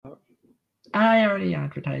I already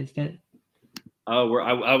advertised it. Oh,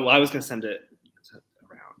 I was gonna send it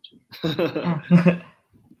around.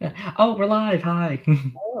 Oh, we're live. Hi.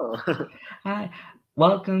 Oh. Hi.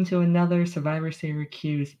 Welcome to another Survivor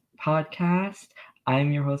Syracuse podcast.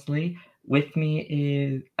 I'm your host, Lee. With me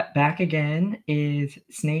is back again is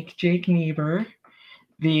Snake Jake Niebuhr,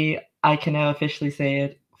 I can now officially say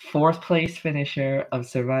it, fourth place finisher of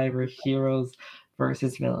Survivor Heroes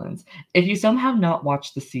versus Villains. If you somehow not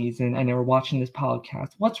watched the season and are watching this podcast,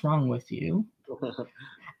 what's wrong with you?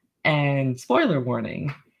 And spoiler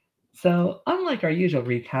warning. So, unlike our usual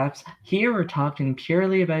recaps, here we're talking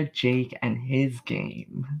purely about Jake and his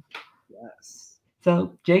game. Yes.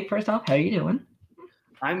 So, Jake, first off, how you doing?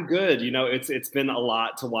 I'm good. It's been a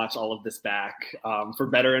lot to watch all of this back, for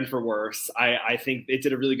better and for worse. I think it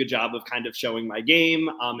did a really good job of kind of showing my game,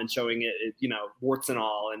 and showing it, warts and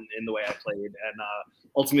all, in the way I played. And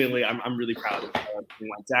ultimately, I'm really proud of how everything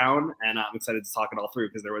went down, and I'm excited to talk it all through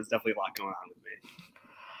because there was definitely a lot going on with me.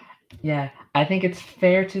 Yeah, I think it's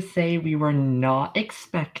fair to say we were not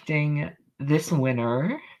expecting this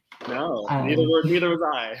winner. No, neither was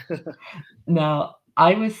I. Now,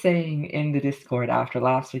 I was saying in the Discord after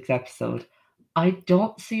last week's episode, I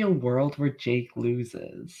don't see a world where Jake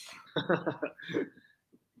loses.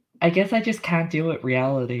 I guess I just can't do it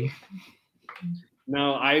reality.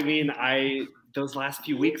 No, I mean, those last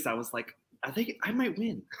few weeks, I was like, I think I might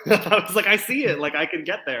win. I was like, I see it, like I can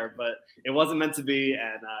get there, but it wasn't meant to be,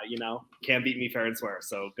 and can't beat me fair and square.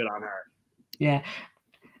 So good on her. Yeah.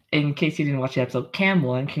 In case you didn't watch the episode, Cam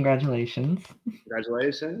won. Congratulations.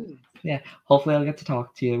 Congratulations. Yeah. Hopefully, I'll get to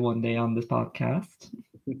talk to you one day on this podcast.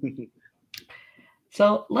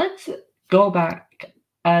 So let's go back.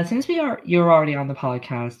 Since you're already on the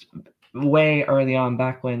podcast way early on,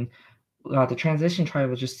 back when the transition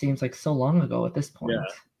tribal just seems like so long ago at this point.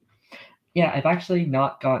 Yeah, I've actually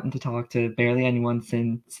not gotten to talk to barely anyone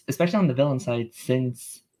since, especially on the villain side,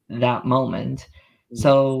 since that moment.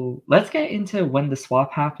 So let's get into when the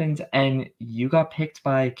swap happened and you got picked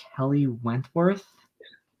by Kelly Wentworth.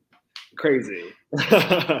 Crazy.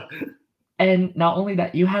 And not only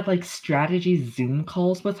that, you had like strategy Zoom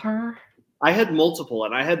calls with her. I had multiple,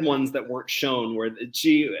 and I had ones that weren't shown where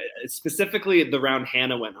she, specifically the round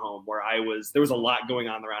Hannah went home, where there was a lot going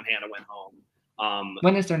on the round Hannah went home.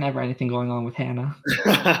 When is there never anything going on with Hannah?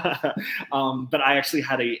 But I actually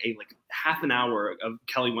had a like half an hour of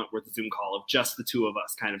Kelly Wentworth Zoom call of just the two of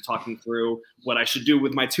us kind of talking through what I should do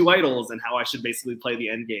with my two idols and how I should basically play the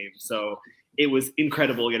end game. So it was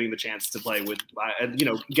incredible getting the chance to play with,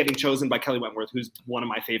 getting chosen by Kelly Wentworth, who's one of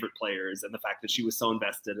my favorite players, and the fact that she was so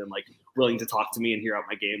invested and like willing to talk to me and hear out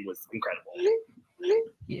my game was incredible.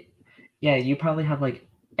 Yeah, you probably have like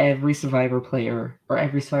every Survivor player or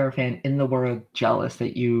every Survivor fan in the world jealous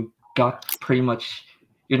that you got pretty much.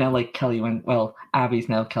 You're now like Abby's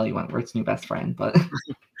now Kelly Wentworth's new best friend, but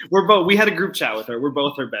we had a group chat with her. We're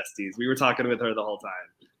both her besties. We were talking with her the whole time.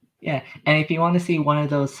 Yeah, and if you want to see one of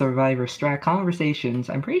those Survivor Strat conversations,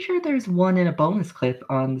 I'm pretty sure there's one in a bonus clip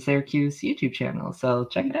on the Syracuse YouTube channel, so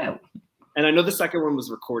check it out. And I know the second one was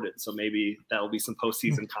recorded, so maybe that'll be some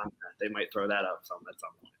postseason content. They might throw that up at some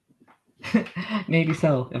point. Maybe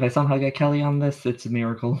so. If I somehow get Kelly on this, it's a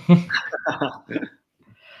miracle.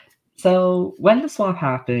 So when the swap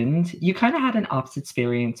happened, you kind of had an opposite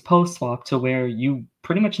experience post-swap to where you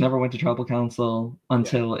pretty much never went to Tribal Council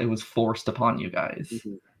until it was forced upon you guys.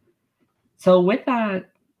 Mm-hmm. So with that,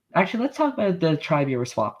 actually, let's talk about the tribe you were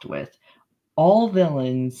swapped with. All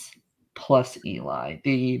Villains plus Eli.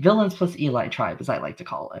 The Villains plus Eli tribe, as I like to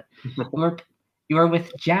call it. You were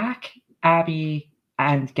with Jack, Abby,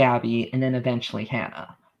 and Gabby, and then eventually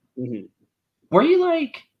Hannah. Mm-hmm. Were you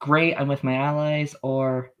like, great, I'm with my allies,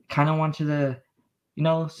 or kind of wanted to,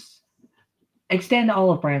 extend the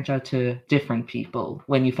olive branch out to different people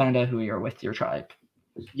when you found out who you're with your tribe?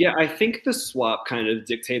 Yeah, I think the swap kind of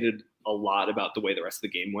dictated a lot about the way the rest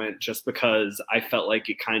of the game went, just because I felt like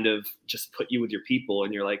it kind of just put you with your people,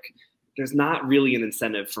 and you're like, there's not really an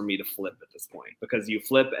incentive for me to flip at this point, because you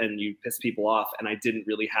flip and you piss people off, and I didn't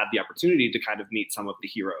really have the opportunity to kind of meet some of the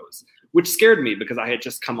heroes, which scared me because I had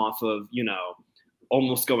just come off of,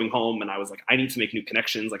 almost going home, and I was like, I need to make new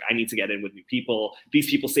connections. Like, I need to get in with new people. These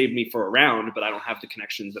people saved me for a round, but I don't have the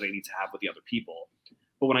connections that I need to have with the other people.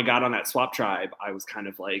 But when I got on that swap tribe, I was kind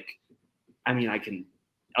of like, I mean, I can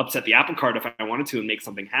upset the apple cart if I wanted to and make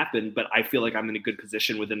something happen, but I feel like I'm in a good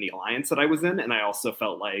position within the alliance that I was in. And I also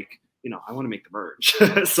felt like I want to make the merge.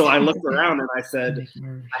 So I looked around and I said,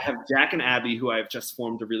 I have Jack and Abby, who I've just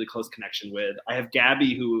formed a really close connection with. I have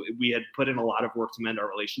Gabby, who we had put in a lot of work to mend our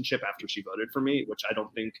relationship after she voted for me, which I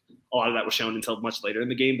don't think a lot of that was shown until much later in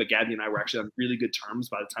the game. But Gabby and I were actually on really good terms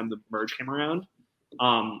by the time the merge came around.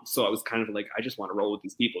 So I was kind of like, I just want to roll with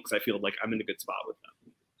these people because I feel like I'm in a good spot with them.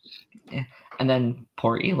 Yeah. And then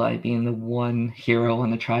poor Eli being the one hero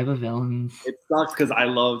in the tribe of villains. It sucks because I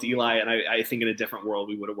loved Eli, and I think in a different world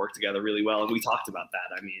we would have worked together really well. And we talked about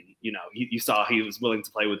that. I mean, you saw he was willing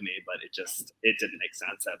to play with me, but it didn't make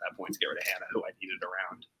sense at that point to get rid of Hannah, who I needed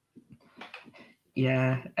around.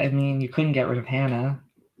 Yeah, I mean, you couldn't get rid of Hannah.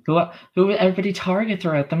 Who would everybody target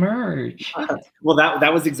throughout the merge? Well,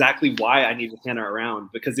 that was exactly why I needed Hannah around,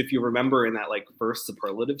 because if you remember in that first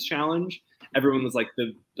superlatives challenge, everyone was like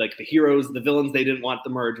the heroes, the villains they didn't want the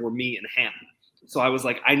merge were me and Hannah. So I was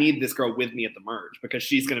like, I need this girl with me at the merge because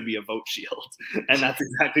she's going to be a vote shield, and that's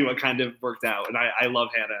exactly what kind of worked out. And I love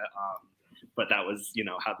Hannah, but that was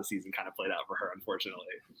how the season kind of played out for her, unfortunately.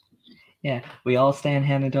 Yeah, we all stand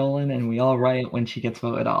Hannah Dolan, and we all riot when she gets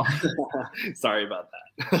voted off. Sorry about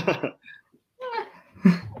that.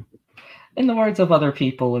 In the words of other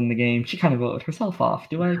people in the game, she kind of voted herself off.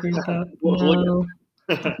 Do I agree with that? No.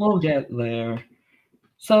 We'll get there.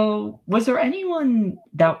 So, was there anyone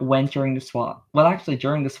that went during the swap? Well, actually,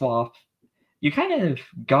 during the swap, you kind of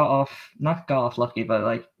not got off lucky,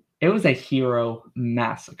 but it was a hero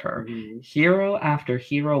massacre. Mm-hmm. Hero after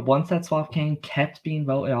hero, once that swap came, kept being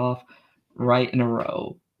voted off right in a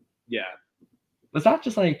row. Yeah. Was that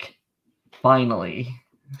just finally?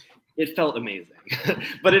 It felt amazing.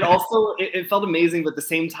 But it also, it felt amazing, but at the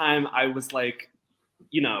same time, I was like,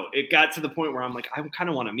 it got to the point where I'm like, I kind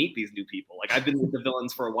of want to meet these new people. I've been with the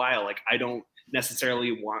villains for a while. I don't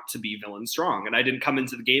necessarily want to be villain strong. And I didn't come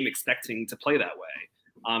into the game expecting to play that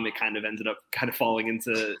way. It kind of ended up falling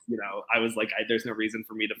into, I was like, there's no reason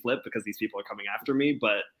for me to flip because these people are coming after me.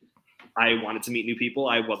 But I wanted to meet new people.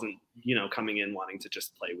 I wasn't, coming in wanting to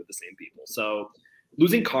just play with the same people. So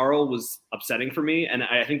losing Carl was upsetting for me. And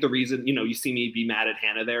I think the reason, you see me be mad at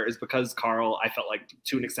Hannah there is because Carl, I felt like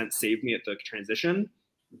to an extent saved me at the transition.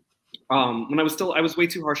 When I was way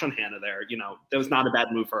too harsh on Hannah there. That was not a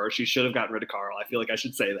bad move for her. She should have gotten rid of Carl. I feel like I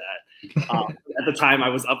should say that. At the time, I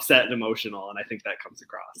was upset and emotional, and I think that comes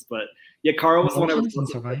across. But yeah, Carl was the one I was.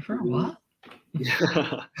 Survivor? What?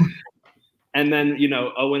 And then,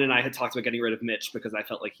 Owen and I had talked about getting rid of Mitch because I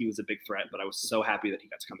felt like he was a big threat, but I was so happy that he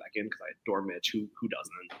got to come back in because I adore Mitch. Who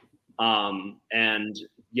doesn't? And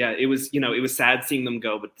yeah, it was sad seeing them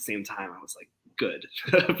go, but at the same time, I was like, good,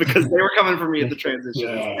 because they were coming for me at the transition.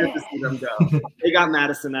 Yeah. It was good to see them go. They got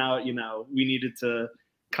Madison out. We needed to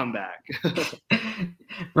come back.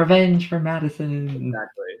 Revenge for Madison.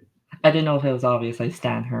 Exactly. I didn't know if it was obvious I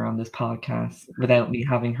stand her on this podcast without me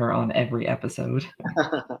having her on every episode.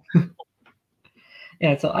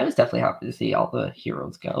 Yeah, so I was definitely happy to see all the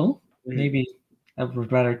heroes go. Mm-hmm. Maybe I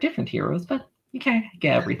would rather different heroes, but you can't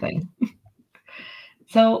get everything.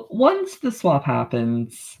 So once the swap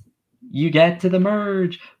happens, you get to the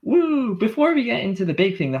merge. Woo! Before we get into the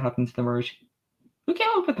big thing that happened to the merge, who came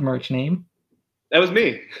up with the merge name? That was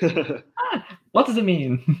me. What does it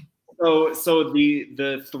mean? So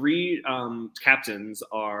the three captains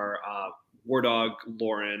are War Dog,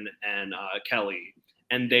 Lauren, and Kelly,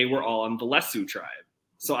 and they were all on the Lesu tribe.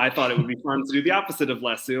 So I thought it would be fun to do the opposite of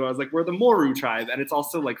Lesu. I was like, we're the Moru tribe, and it's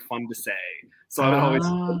also fun to say. So I would always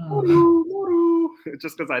Moru,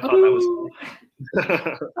 just because I thought that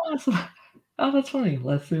was fun. Oh, that's funny.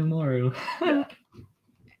 Lesu Moru.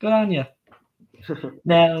 Good on you.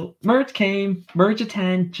 Now, merge came, merge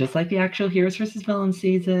attend, just like the actual Heroes vs. Villains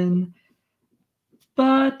season.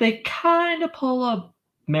 But they kind of pull a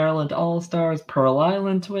Maryland All-Stars Pearl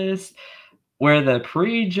Island twist, where the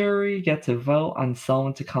pre-jury get to vote on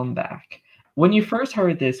someone to come back. When you first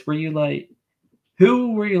heard this, were you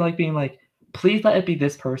who were you being please let it be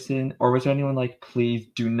this person? Or was there anyone please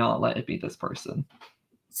do not let it be this person?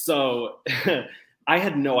 So I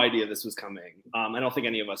had no idea this was coming. I don't think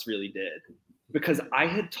any of us really did. Because I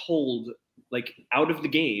had told, out of the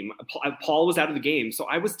game, Paul was out of the game, so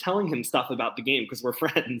I was telling him stuff about the game because we're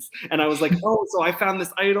friends. And I was like, oh, so I found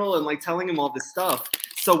this idol, and telling him all this stuff.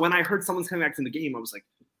 So when I heard someone's coming back to the game, I was like,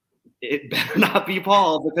 it better not be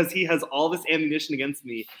Paul because he has all this ammunition against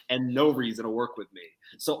me and no reason to work with me.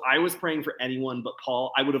 So I was praying for anyone but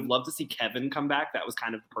Paul. I would have loved to see Kevin come back. That was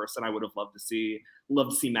kind of the person I would have loved to see.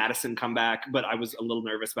 Loved to see Madison come back, but I was a little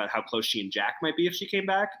nervous about how close she and Jack might be if she came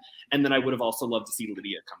back. And then I would have also loved to see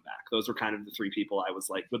Lydia come back. Those were kind of the three people I was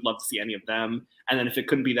would love to see any of them. And then if it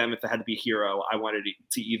couldn't be them, if it had to be Hero, I wanted it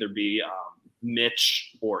to either be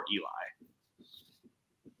Mitch or Eli.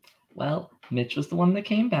 Well, Mitch was the one that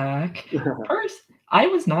came back. First, I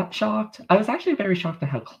was not shocked. I was actually very shocked at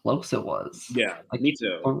how close it was. Yeah, like, me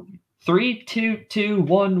too. 3, 2, 2,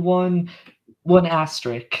 1, 1, 1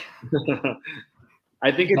 asterisk.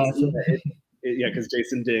 I think because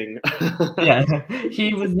Jason Ding. Yeah,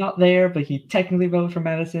 he was not there, but he technically voted for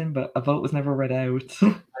Madison, but a vote was never read out.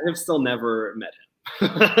 I have still never met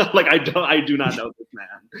him. Like I do not know this man.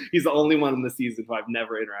 He's the only one in the season who I've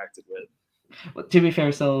never interacted with. Well, to be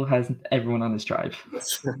fair, so has everyone on his tribe.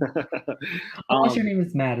 Unless your name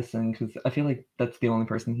is Madison, because I feel like that's the only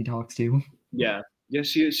person he talks to. Yeah.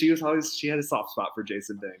 She had a soft spot for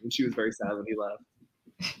Jason Ding, and she was very sad when he left.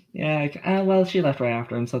 Yeah, well, she left right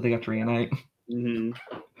after him, so they got to reunite.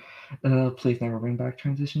 Mm-hmm. Please never bring back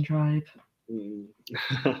Transition Tribe.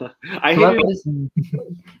 I hated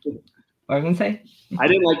what I was gonna say? I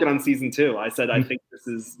didn't like it on season 2. I said I think this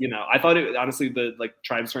is, I thought it honestly the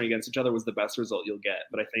tribes turning against each other was the best result you'll get.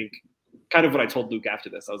 But I think kind of what I told Luke after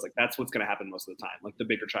this, I was like, that's what's gonna happen most of the time. Like the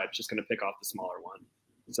bigger tribe's just gonna pick off the smaller one.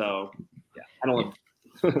 So yeah, I don't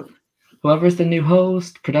like Whoever's the new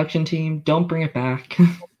host, production team, don't bring it back.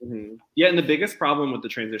 Mm-hmm. Yeah, and the biggest problem with the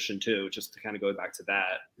transition too, just to kind of go back to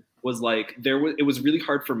that, was like it was really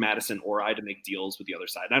hard for Madison or I to make deals with the other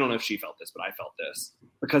side. And I don't know if she felt this, but I felt this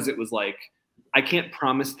because it was like I can't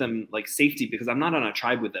promise them like safety because I'm not on a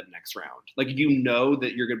tribe with them next round. Like that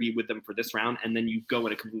you're going to be with them for this round, and then you go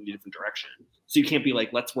in a completely different direction. So you can't be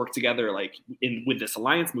like, let's work together like with this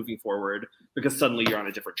alliance moving forward because suddenly you're on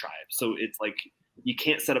a different tribe. So it's like you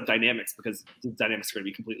can't set up dynamics because the dynamics are going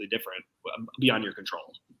to be completely different beyond your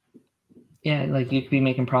control. Yeah, like you could be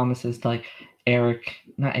making promises to like Derek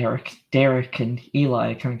and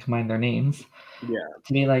Eli, kind of combine their names. Yeah.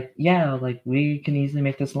 To be like, yeah, like we can easily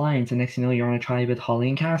make this alliance, and next thing you know, you're on a tribe with Holly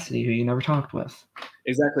and Cassidy, who you never talked with.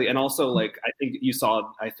 Exactly. And also, like, I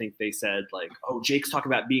think they said, like, oh, Jake's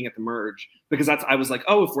talking about being at the merge. Because I was like,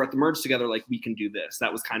 oh, if we're at the merge together, like, we can do this.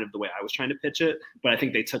 That was kind of the way I was trying to pitch it. But I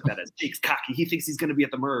think they took that as Jake's cocky. He thinks he's going to be at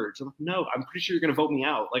the merge. I'm like, no, I'm pretty sure you're going to vote me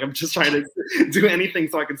out. Like, I'm just trying to do anything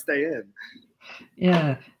so I can stay in.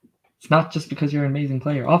 Yeah. It's not just because you're an amazing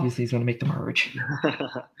player. Obviously, he's going to make the merge.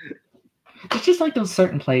 It's just like those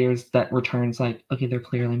certain players that returns like, okay, they're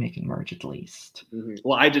clearly making merge at least. Mm-hmm.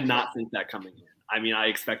 Well, I did not think that coming in. I mean, I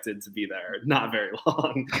expected to be there not very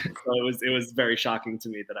long. So it was very shocking to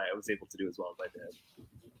me that I was able to do as well as I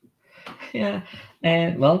did. Yeah.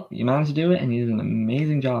 And well, you managed to do it, and you did an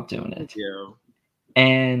amazing job doing it. Thank you.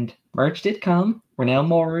 And merch did come. We're now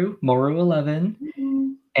Moru 11.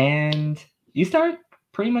 Mm-hmm. And you start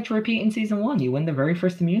pretty much repeating season 1. You win the very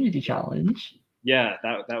first immunity challenge. Yeah,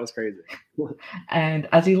 that was crazy. And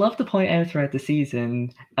as you love to point out throughout the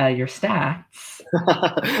season, your stats.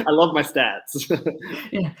 I love my stats.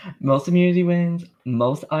 Yeah, most immunity wins,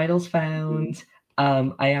 most idols found.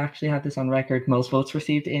 I actually have this on record. Most votes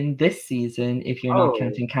received in this season, if you're not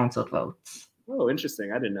counting canceled votes. Oh,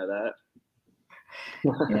 interesting. I didn't know that.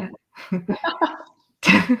 Yeah.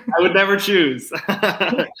 I would never choose.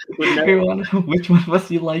 Which one of us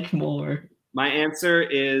you like more? My answer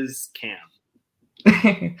is Cam.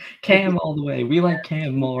 Cam all the way. We like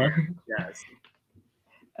Cam more. Yes.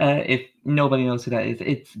 If nobody knows who that is,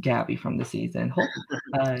 it's Gabby from the season.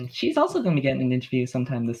 She's also going to be getting an interview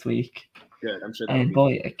sometime this week. Good, I'm sure. And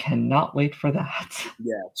boy, I cannot wait for that.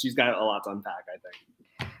 Yeah, she's got a lot to unpack, I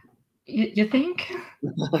think. You think?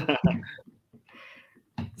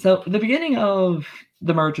 So the beginning of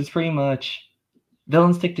the merge was pretty much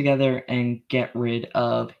villains stick together and get rid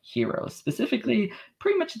of heroes. Specifically,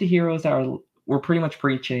 pretty much the heroes were pretty much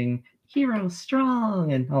preaching heroes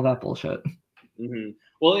strong and all that bullshit. Mm-hmm.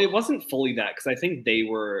 Well, it wasn't fully that because I think they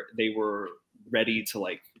were ready to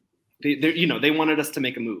like they wanted us to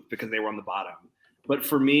make a move because they were on the bottom. But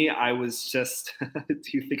for me, I was just.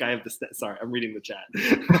 Do you think I have the stat? Sorry, I'm reading the chat.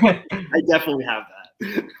 I definitely have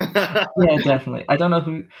that. Yeah, definitely. I don't know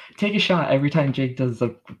who. Take a shot every time Jake does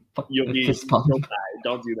a fist pump.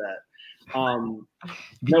 Don't do that. No,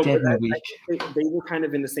 but I think they were kind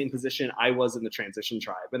of in the same position I was in the transition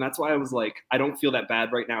tribe. And that's why I was like, I don't feel that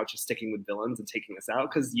bad right now just sticking with villains and taking us out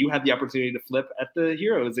because you had the opportunity to flip at the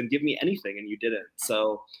heroes and give me anything and you didn't.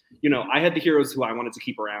 So, I had the heroes who I wanted to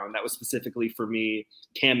keep around. That was specifically for me,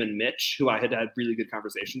 Cam and Mitch, who I had really good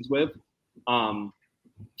conversations with.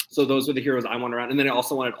 So those were the heroes I wanted around. And then I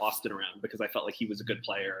also wanted Austin around because I felt like he was a good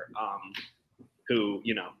player who,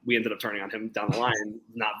 you know, we ended up turning on him down the line,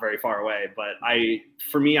 not very far away. But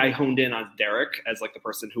for me, I honed in on Derek as like the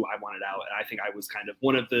person who I wanted out. And I think I was kind of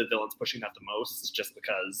one of the villains pushing that the most, just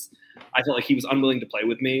because I felt like he was unwilling to play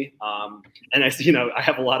with me. And I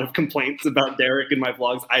have a lot of complaints about Derek in my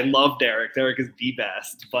vlogs. I love Derek. Derek is the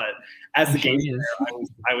best. But as the game player,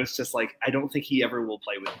 I was just like, I don't think he ever will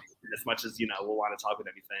play with me as much as, you know, we'll want to talk with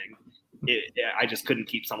anything. I just couldn't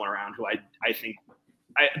keep someone around who I think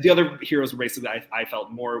the other heroes were basically I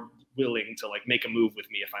felt more willing to like make a move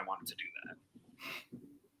with me if I wanted to do that.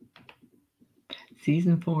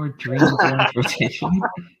 Season 4 Dream Blunt rotation.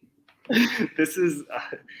 This is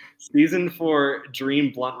Season 4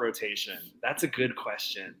 Dream Blunt rotation. That's a good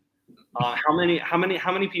question. How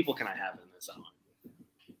many people can I have in this one?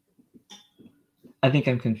 I think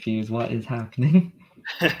I'm confused. What is happening?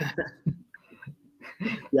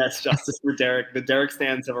 Yes, justice for Derek. The Derek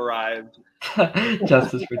stands have arrived.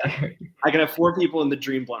 Justice for Derek. I can have 4 people in the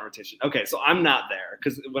Dream Blunt rotation. Okay, so I'm not there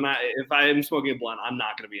because if I am smoking a blunt, I'm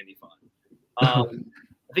not going to be any fun.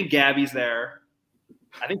 I think Gabby's there.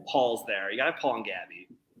 I think Paul's there. You got to have Paul and Gabby.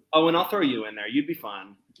 Oh, and I'll throw you in there. You'd be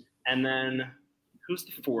fun. And then who's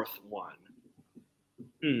the 4th one?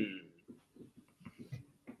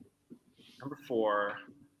 Number 4.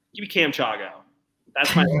 Give me Cam Chago.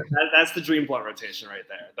 That's the Dream Blunt rotation right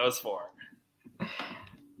there. Those 4.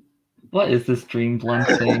 What is this Dream Blunt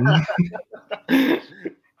thing?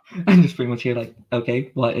 I'm just pretty much here like,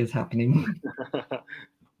 okay, what is happening?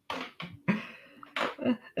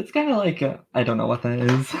 It's kind of like, I don't know what that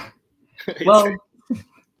is.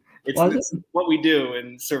 It's what we do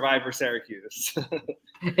in Survivor Syracuse.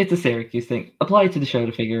 It's a Syracuse thing. Apply it to the show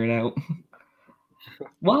to figure it out.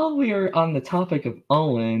 While we are on the topic of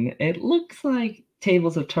Owen, it looks like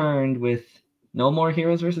tables have turned with no more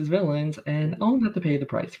heroes versus villains, and Owen had to pay the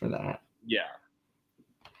price for that. Yeah.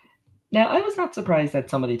 Now, I was not surprised that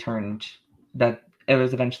that it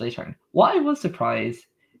was eventually turned. What I was surprised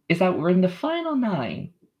is that we're in the final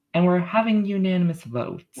 9, and we're having unanimous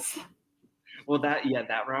votes. Well, that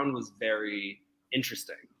round was very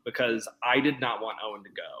interesting because I did not want Owen to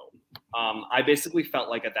go. I basically felt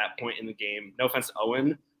like at that point in the game, no offense to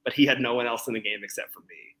Owen, but he had no one else in the game except for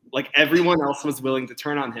me. Like everyone else was willing to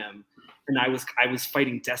turn on him. And I was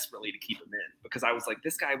fighting desperately to keep him in because I was like,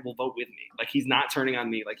 this guy will vote with me. Like he's not turning on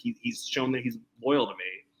me. Like he's shown that he's loyal to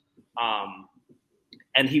me.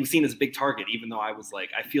 And he was seen as a big target, even though I was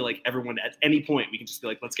like, I feel like everyone at any point we can just be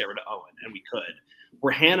like, let's get rid of Owen. And we could.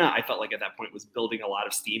 Where Hannah, I felt like at that point was building a lot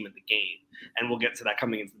of steam in the game. And we'll get to that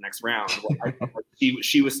coming into the next round. Where I felt like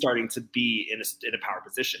she was starting to be in a power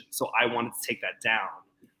position. So I wanted to take that down.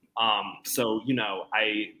 So, you know,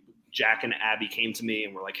 Jack and Abby came to me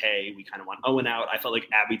and were like, hey, we kind of want Owen out. I felt like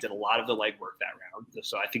Abby did a lot of the legwork that round.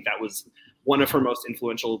 So I think that was one of her most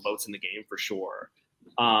influential votes in the game for sure.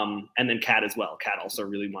 And then Kat as well. Kat also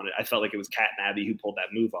really wanted, I felt like it was Kat and Abby who pulled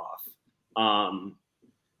that move off.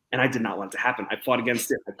 And I did not want it to happen. I fought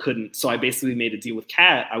against it. I couldn't. So I basically made a deal with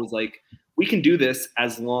Kat. I was like, we can do this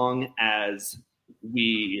as long as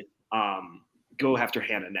we go after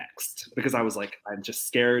Hannah next. Because I was like, I'm just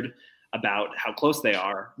scared about how close they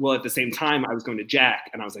are. Well, at the same time, I was going to Jack,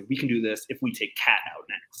 and I was like, we can do this if we take Kat out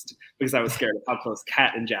next, because I was scared of how close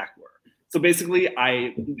Kat and Jack were. So basically,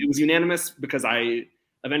 it was unanimous because I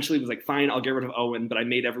eventually was like, fine, I'll get rid of Owen, but I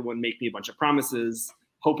made everyone make me a bunch of promises,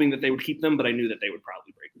 hoping that they would keep them, but I knew that they would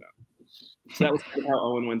probably break them. So that was kind of how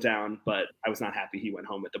Owen went down, but I was not happy he went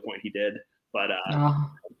home at the point he did. But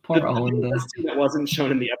poor Owen, though. That wasn't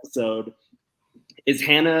shown in the episode is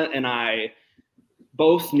Hannah and I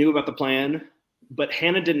both knew about the plan, but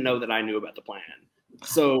Hannah didn't know that I knew about the plan.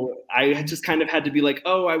 So I just kind of had to be like,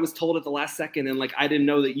 oh, I was told at the last second, and like I didn't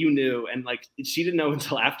know that you knew, and like she didn't know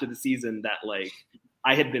until after the season that like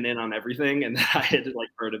I had been in on everything and that I had like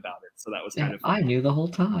heard about it. So that was kind of I knew the whole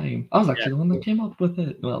time. I was actually the one that came up with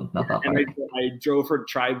it. Well, not that part. I drove her to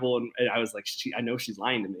Tribal, and I was like, I know she's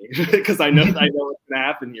lying to me because I know what's gonna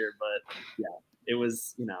happen here. But yeah, it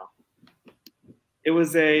was, you know, it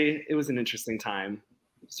was an interesting time.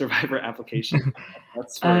 Survivor application.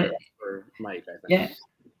 That's for Mike, I think.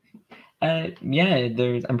 Yeah.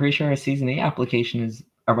 I'm pretty sure a season 8 application is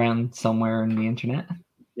around somewhere in the internet.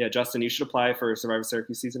 Yeah, Justin, you should apply for Survivor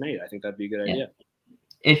Syracuse season 8. I think that'd be a good idea.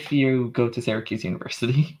 If you go to Syracuse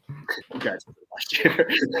University. Congrats last year.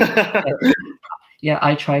 Yeah,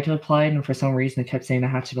 I tried to apply, and for some reason it kept saying I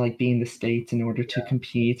had to like be in the States in order to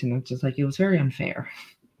compete, and it's just like it was very unfair.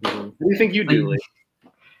 Mm-hmm. What do you think you do, Lee?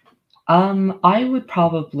 I would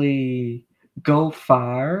probably go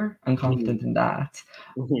far. I'm confident in that.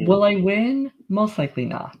 Mm-hmm. Will I win? Most likely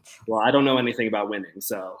not. Well, I don't know anything about winning,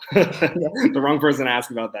 so the wrong person to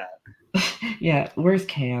ask about that. Yeah, where's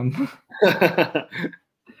Cam?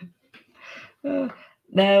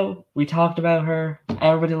 Now, we talked about her.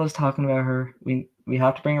 Everybody loves talking about her. We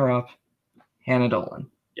have to bring her up. Hannah Dolan.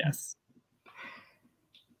 Yes.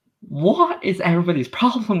 What is everybody's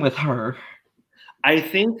problem with her? I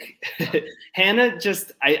think Hannah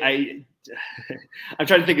just I'm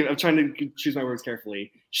trying to choose my words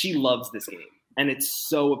carefully. She loves this game. And it's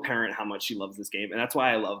so apparent how much she loves this game. And that's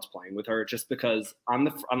why I loved playing with her, just because on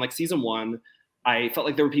like season 1, I felt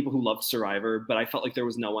like there were people who loved Survivor, but I felt like there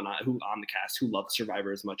was no one who on the cast who loved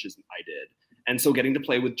Survivor as much as I did. And so getting to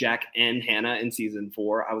play with Jack and Hannah in season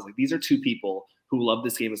 4, I was like, these are two people who love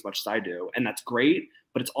this game as much as I do. And that's great,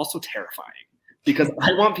 but it's also terrifying because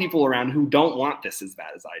I want people around who don't want this as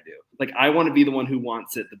bad as I do. Like, I want to be the one who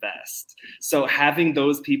wants it the best. So having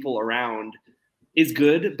those people around is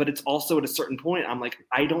good, but it's also at a certain point, I'm like,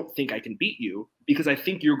 I don't think I can beat you because I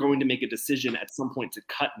think you're going to make a decision at some point to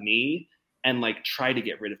cut me and like try to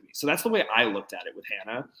get rid of me. So that's the way I looked at it with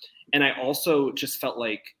Hannah. And I also just felt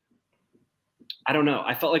like, I don't know,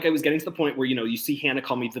 I felt like I was getting to the point where, you see Hannah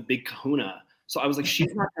call me the big kahuna. So I was like,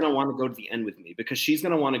 she's not going to want to go to the end with me because she's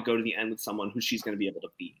going to want to go to the end with someone who she's going to be able to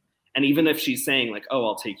beat. And even if she's saying like, oh,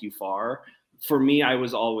 I'll take you far, for me, I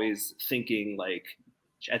was always thinking like,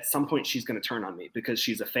 at some point she's going to turn on me because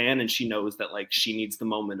she's a fan and she knows that like she needs the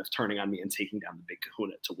moment of turning on me and taking down the big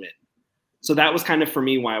kahuna to win. So that was kind of for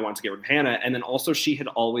me why I wanted to get rid of Hannah. And then also she had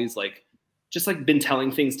always like just like been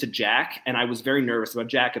telling things to Jack. And I was very nervous about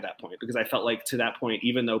Jack at that point because I felt like to that point,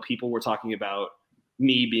 even though people were talking about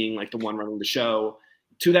me being like the one running the show,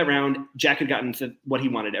 to that round, Jack had gotten to what he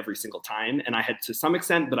wanted every single time. And I had to some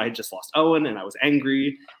extent, but I had just lost Owen and I was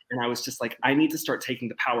angry. And I was just like, I need to start taking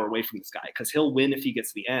the power away from this guy because he'll win if he gets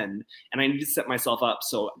to the end. And I need to set myself up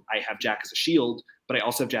so I have Jack as a shield, but I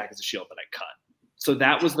also have Jack as a shield that I cut. So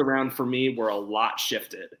that was the round for me where a lot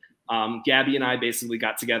shifted. Gabby and I basically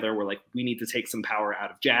got together. We're like, we need to take some power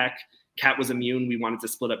out of Jack. Kat was immune. We wanted to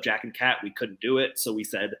split up Jack and Kat. We couldn't do it. So we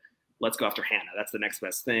said, let's go after Hannah. That's the next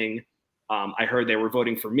best thing. I heard they were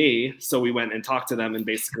voting for me, so we went and talked to them and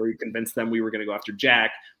basically convinced them we were going to go after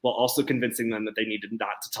Jack while also convincing them that they needed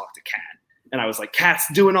not to talk to Kat. And I was like, Kat's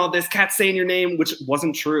doing all this, Kat's saying your name, which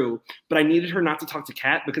wasn't true, but I needed her not to talk to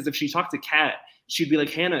Kat because if she talked to Kat, she'd be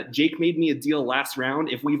like, Hannah, Jake made me a deal last round.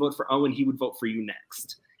 If we vote for Owen, he would vote for you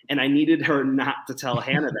next. And I needed her not to tell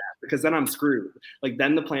Hannah that because then I'm screwed. Like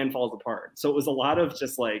then the plan falls apart. So it was a lot of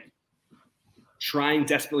just like trying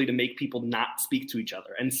desperately to make people not speak to each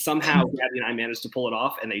other. And somehow Gabby and I managed to pull it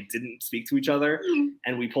off and they didn't speak to each other.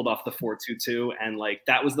 And we pulled off the 4-2-2. And like,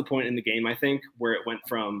 that was the point in the game, I think, where it went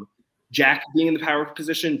from Jack being in the power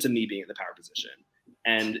position to me being in the power position.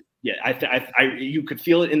 And yeah, you could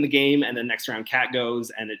feel it in the game. And then next round Kat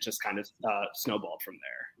goes and it just kind of snowballed from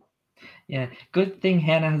there. Yeah. Good thing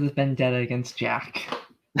Hannah has a vendetta against Jack.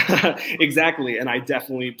 Exactly. And I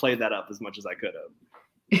definitely played that up as much as I could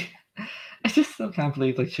have. I just still can't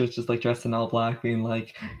believe like she was just like dressed in all black, being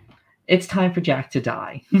like, "It's time for Jack to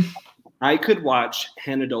die." I could watch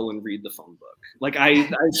Hannah Dolan read the phone book. Like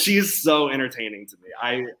she's so entertaining to me.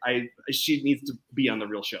 She needs to be on the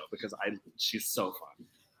real show because she's so fun.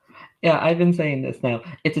 Yeah, I've been saying this now.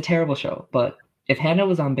 It's a terrible show, but if Hannah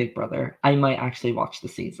was on Big Brother, I might actually watch the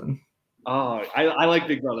season. Oh, I like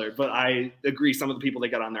Big Brother, but I agree some of the people they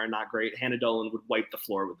got on there are not great. Hannah Dolan would wipe the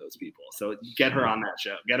floor with those people. So get her on that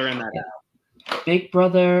show. Get her in that app. Big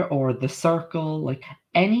Brother or The Circle, like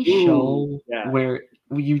any show where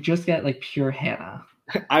you just get like pure Hannah.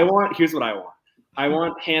 Here's what I want. I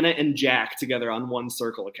want Hannah and Jack together on one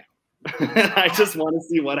Circle account. I just want to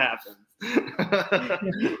see what happens.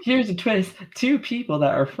 Here's a twist. 2 people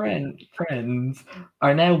that are friends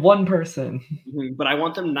are now one person. But I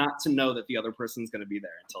want them not to know that the other person's going to be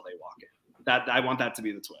there until they walk in. I want that to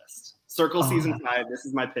be the twist. Circle season 5. This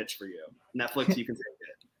is my pitch for you. Netflix, you can take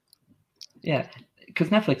it. Yeah, because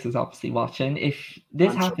Netflix is obviously watching. If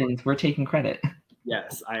this happens, we're taking credit.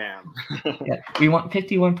 Yes, I am. Yeah, we want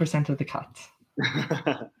 51% of the cut.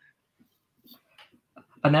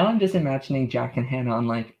 And now I'm just imagining Jack and Hannah on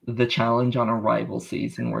like the challenge on a rival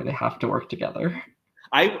season where they have to work together.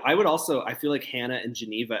 I would also, I feel like Hannah and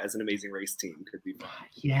Geneva as an Amazing Race team could be fun.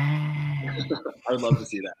 Yeah. I would love to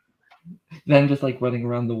see that. Then just like running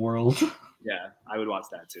around the world. Yeah, I would watch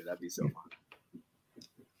that too. That'd be so fun.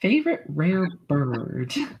 Favorite rare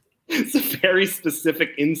bird? It's a very specific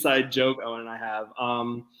inside joke Owen and I have.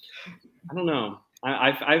 I don't know.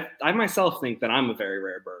 I myself think that I'm a very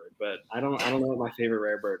rare bird, but I don't know what my favorite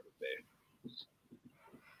rare bird would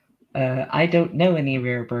be. I don't know any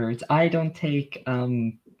rare birds. I don't take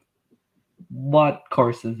what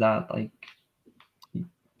course is that? Like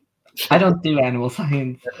I don't do animal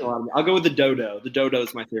science. I'll go with the dodo. The dodo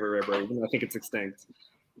is my favorite river, even though I think it's extinct.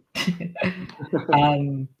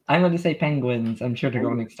 I'm going to say penguins. I'm sure they're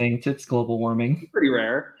going extinct. It's global warming. Pretty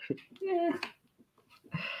rare. Yeah.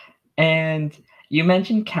 And you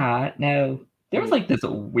mentioned Kat. Now, there was like this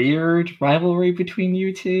weird rivalry between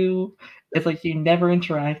you two. It's like you never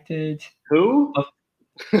interacted. Who?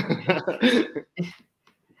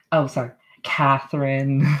 Oh, sorry.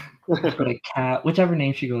 Catherine. Or like Cat, whichever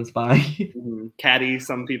name she goes by. Catty,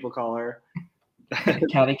 some people call her.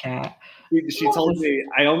 Catty Cat. She told me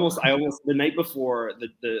I almost the night before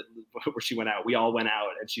the where she went out, we all went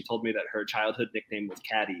out, and she told me that her childhood nickname was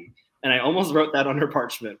Catty, and I almost wrote that on her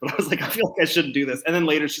parchment, but I was like, I feel like I shouldn't do this. And then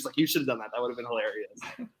later she's like, you should have done that. That would have been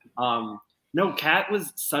hilarious. No, Kat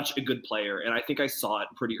was such a good player, and I think I saw it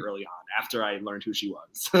pretty early on after I learned who she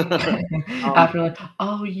was. After like,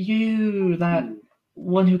 oh, you, that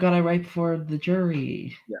one who got it right before the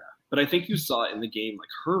jury. Yeah. But I think you saw it in the game, like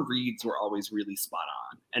her reads were always really spot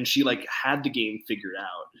on, and she like had the game figured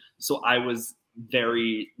out. So I was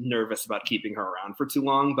very nervous about keeping her around for too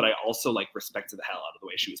long, but I also like respected the hell out of the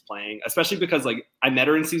way she was playing, especially because like I met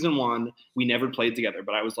her in season 1. We never played together,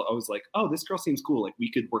 but I was like, oh, this girl seems cool. Like we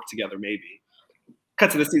could work together maybe.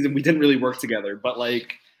 Cut to the season, we didn't really work together, but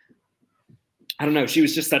like, I don't know. She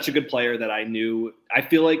was just such a good player that I knew. I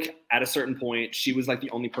feel like at a certain point, she was like the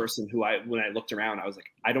only person who when I looked around, I was like,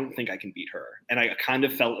 I don't think I can beat her. And I kind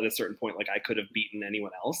of felt at a certain point like I could have beaten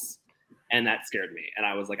anyone else. And that scared me. And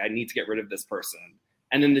I was like, I need to get rid of this person.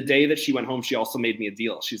 And then the day that she went home, she also made me a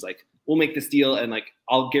deal. She's like, we'll make this deal and like,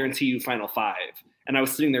 I'll guarantee you final 5. And I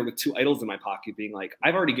was sitting there with 2 idols in my pocket being like,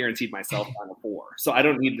 I've already guaranteed myself final 4. So I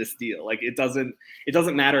don't need this deal. Like it doesn't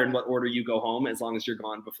matter in what order you go home as long as you're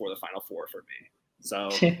gone before the final 4 for me. So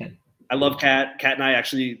I love Kat. Kat and I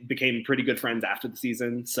actually became pretty good friends after the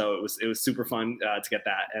season. So it was super fun to get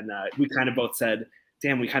that. And we kind of both said,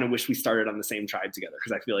 damn, we kind of wish we started on the same tribe together,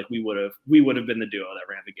 because I feel like we would have been the duo that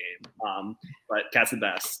ran the game. But Kat's the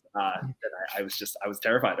best. And I was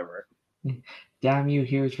terrified of her. Damn you,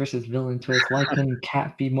 heroes versus villain twist. Why couldn't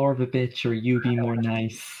Kat be more of a bitch or you be more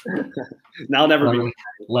nice? I'll never be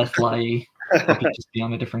less lie. Hope you just be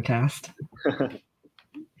on a different cast.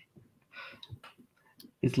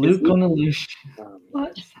 Is Luke gonna lose?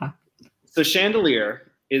 What is happening? So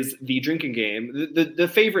Chandelier is the drinking game, the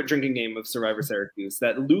favorite drinking game of Survivor Syracuse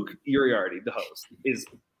that Luke Uriarty, the host, is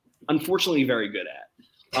unfortunately very good at.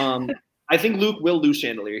 I think Luke will lose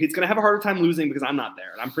Chandelier. He's going to have a harder time losing because I'm not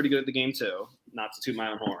there, and I'm pretty good at the game too, not to toot my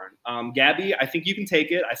own horn. Gabby, I think you can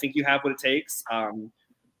take it. I think you have what it takes.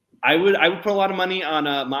 I would put a lot of money on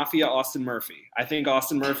Mafia Austin Murphy. I think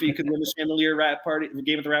Austin Murphy could win the Chandelier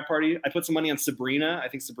game at the rap party. I put some money on Sabrina. I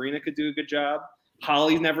think Sabrina could do a good job.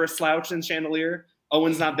 Holly's never a slouch in Chandelier.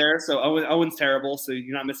 Owen's not there, so Owen's terrible, so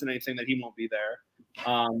you're not missing anything that he won't be there.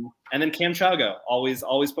 And then Cam Chago,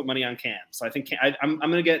 always put money on Cam. So I think I'm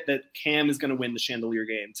going to get that Cam is going to win the Chandelier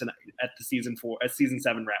game tonight at the season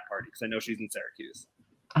 7 rap party, because I know she's in Syracuse.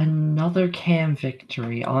 Another Cam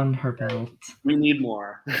victory on her belt. We need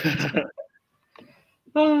more.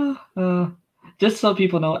 Just so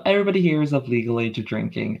people know, everybody here is of legal age of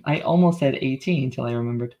drinking. I almost said 18 until I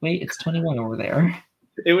remembered, wait, it's 21 over there.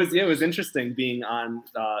 It was interesting being on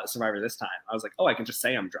Survivor this time. I was like, oh, I can just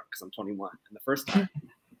say I'm drunk because I'm 21. And the first time,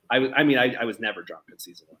 I was never drunk in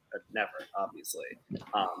season 1. Never, obviously.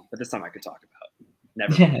 But this time I could talk about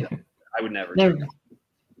never. Yeah. I would never.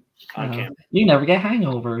 On camera. You never get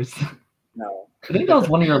hangovers. No. I think that was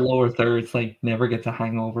one of your lower thirds, like never gets a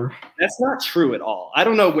hangover. That's not true at all. I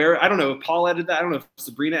don't know if Paul edited that. I don't know if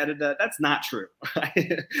Sabrina edited that. That's not true.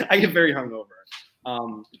 I get very hungover.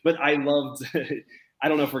 But I loved I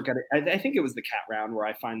don't know if we're gonna. I think it was the cat round where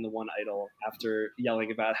I find the one idol after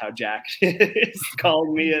yelling about how Jack is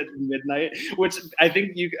calling me at midnight. Which I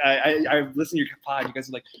think I listened to your pod. You guys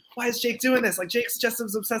are like, "Why is Jake doing this? Like Jake's just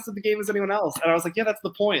as obsessed with the game as anyone else." And I was like, "Yeah, that's the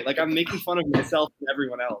point. Like I'm making fun of myself and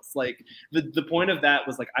everyone else. Like the point of that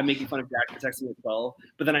was like I'm making fun of Jack for texting me at 12,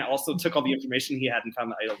 but then I also took all the information he had and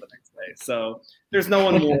found the idol the next day. So there's no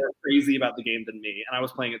one more crazy about the game than me, and I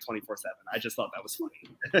was playing it 24/7. I just thought that was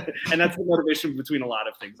funny, and that's the motivation between a lot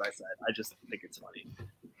of things I said. I just think it's funny.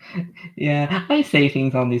 Yeah, I say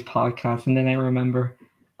things on these podcasts and then I remember,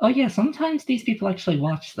 oh yeah, sometimes these people actually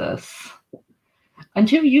watch this. I'm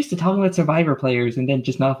too used to talking about Survivor players and then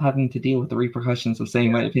just not having to deal with the repercussions of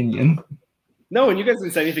saying my opinion. No, and you guys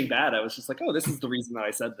didn't say anything bad. I was just like, oh, this is the reason that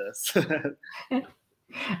I said this.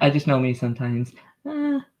 I just know me sometimes.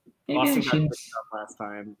 Austin had last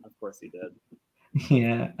time. Of course he did.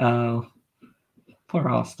 Yeah. Oh, poor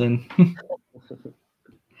Austin.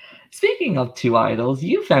 Speaking of 2 idols,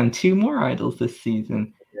 you found 2 more idols this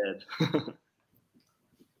season. did.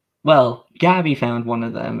 Well, Gabby found one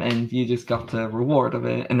of them, and you just got the reward of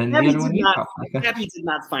it, and then Gabby the other one you got. Gabby did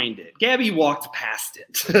not find it. Gabby walked past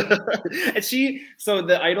it. And so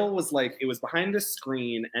the idol was like, it was behind a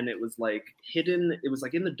screen, and it was like hidden, it was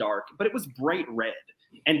like in the dark, but it was bright red.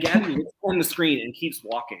 And Gabby looks on the screen and keeps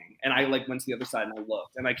walking. And I like went to the other side and I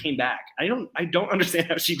looked and I came back. I don't understand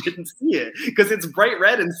how she didn't see it because it's bright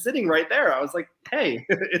red and sitting right there. I was like, hey,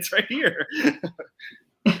 it's right here.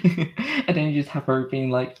 And then you just have her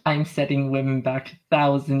being like, I'm setting women back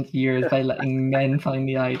 1,000 years by letting men find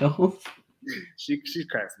the idols. She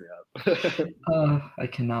cracks me up. I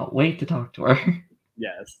cannot wait to talk to her.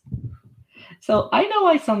 Yes. So I know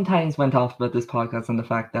I sometimes went off about this podcast on the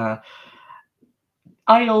fact that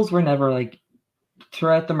idols were never like,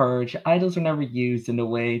 throughout the merge, idols were never used in a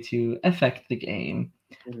way to affect the game.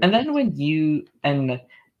 Mm-hmm. And then when you, and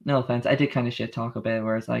no offense, I did kind of shit talk about it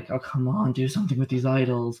where it's like, oh, come on, do something with these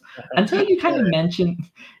idols. Until you kind of mentioned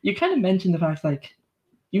the fact like,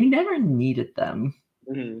 you never needed them.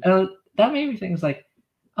 Mm-hmm. That made me think, it's like,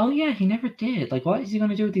 oh yeah, he never did. Like, what is he going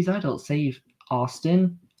to do with these idols? Save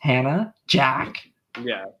Austin, Hannah, Jack?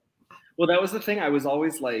 Yeah. Well, that was the thing. I was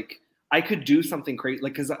always like, I could do something crazy,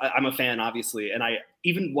 like, because I'm a fan, obviously, and I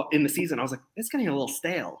even in the season I was like, it's getting a little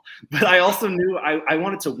stale, but I also knew I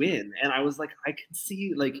wanted to win, and I was like, I could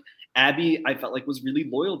see like Abby, I felt like was really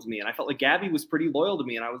loyal to me, and I felt like Gabby was pretty loyal to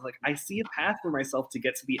me, and I was like, I see a path for myself to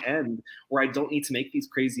get to the end where I don't need to make these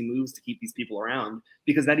crazy moves to keep these people around,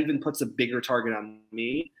 because that even puts a bigger target on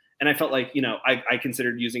me. And I felt like, I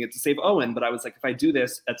considered using it to save Owen, but I was like, if I do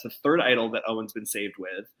this, that's the third idol that Owen's been saved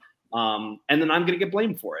with. And then I'm going to get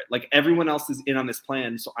blamed for it. Like, everyone else is in on this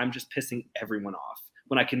plan, so I'm just pissing everyone off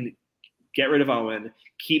when I can get rid of Owen,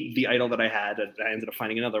 keep the idol that I had, and I ended up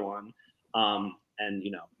finding another one, and,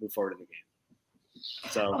 move forward in the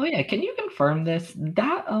game. So. Oh yeah, can you confirm this?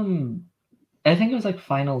 That I think it was like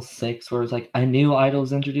Final 6 where it was like a new idol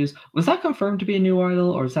was introduced. Was that confirmed to be a new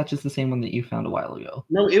idol, or is that just the same one that you found a while ago?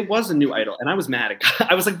 No, it was a new idol, and I was mad.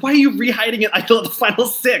 I was like, why are you re-hiding an idol at the Final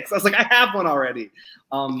 6? I was like, I have one already.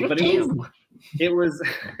 But it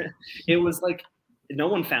was like no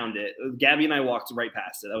one found it. Gabby and I walked right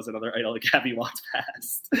past it. That was another idol that Gabby walked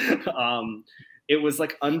past. It was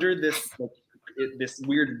like under this this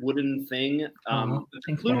weird wooden thing.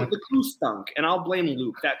 The clue stunk, and I'll blame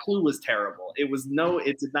Luke. That clue was terrible.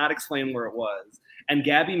 It did not explain where it was. And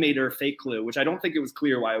Gabby made her fake clue, which I don't think it was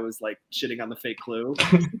clear why I was like shitting on the fake clue.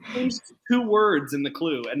 She changed 2 words in the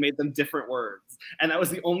clue and made them different words. And that was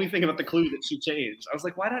the only thing about the clue that she changed. I was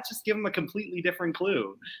like, why not just give them a completely different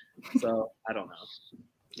clue? So I don't know.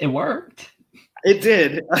 It worked. It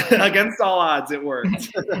did. Against all odds, it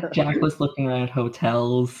worked. Jack was looking around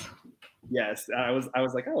hotels. Yes, I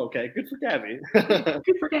was like, oh, okay, good for Gabby.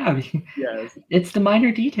 Good for Gabby. Yes. It's the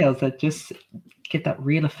minor details that just get that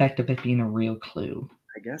real effect of it being a real clue.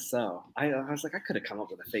 I guess so. I was like, I could have come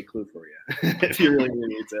up with a fake clue for you if you really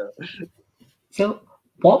need to. So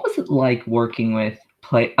what was it like working with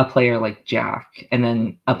a player like Jack and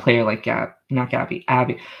then a player like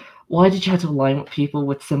Abby? Why did you have to align with people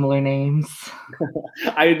with similar names?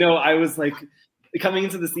 I know. I was like, coming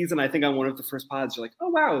into the season, I think on one of the first pods, you're like, oh,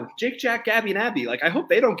 wow, Jake, Jack, Gabby, and Abby. Like, I hope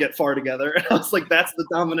they don't get far together. And I was like, that's the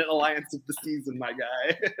dominant alliance of the season, my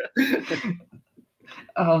guy.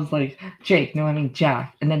 I was like, Jake, no, I mean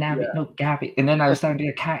Jack. And then Abby, no, Gabby. And then I was starting to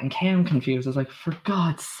get Kat and Cam confused. I was like, for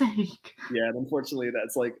God's sake. Yeah, and unfortunately,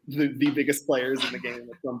 that's like the biggest players in the game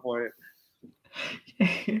at some point.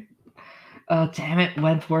 Oh, damn it,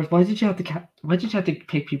 Wentworth. Why did you have to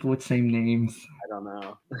pick people with same names? I don't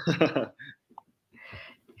know.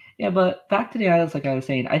 Yeah, but back to the idols, like I was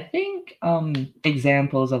saying, I think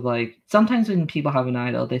examples of like, sometimes when people have an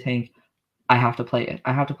idol, they think, I have to play it.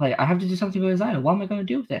 I have to do something with his idol. What am I going to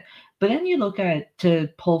do with it? But then you look at, to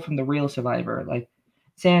pull from the real Survivor, like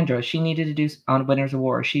Sandra, she needed to do, on Winners of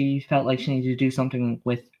War, she felt like she needed to do something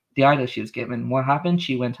with the idol she was given. What happened?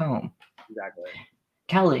 She went home. Exactly.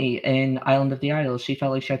 Kelly in Island of the Idols, she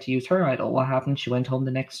felt like she had to use her idol. What happened? She went home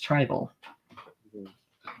the next tribal. Mm-hmm.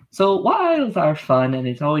 So what idols are fun, and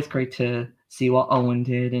it's always great to see what Owen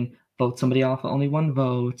did and vote somebody off with only one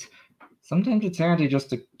vote. Sometimes it's handy just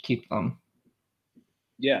to keep them.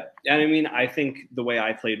 Yeah, and I mean, I think the way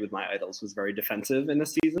I played with my idols was very defensive in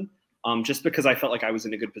this season, just because I felt like I was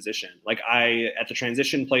in a good position. Like I, at the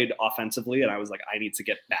transition, played offensively, and I was like, I need to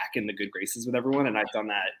get back in the good graces with everyone, and I've done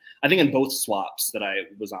that, I think, in both swaps that I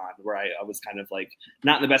was on, where I was kind of like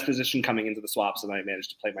not in the best position coming into the swaps, and I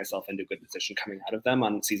managed to play myself into a good position coming out of them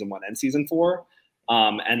on season 1 and season 4.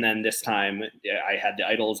 And then this time I had the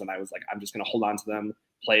idols and I was like, I'm just going to hold on to them,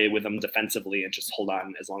 play with them defensively, and just hold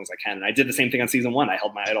on as long as I can. And I did the same thing on season 1. I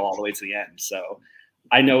held my idol all the way to the end. So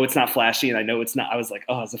I know it's not flashy, and I know it's not. I was like,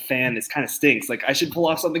 oh, as a fan, this kind of stinks. Like, I should pull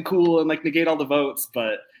off something cool and like negate all the votes,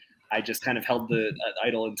 but I just kind of held the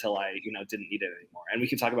idol until I, didn't need it anymore. And we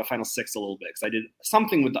can talk about Final 6 a little bit because I did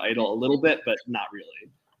something with the idol a little bit, but not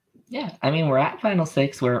really. Yeah, I mean, we're at Final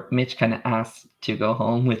 6 where Mitch kind of asked to go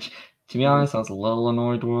home, which, to be honest, I was a little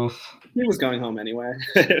annoyed with. He was going home anyway,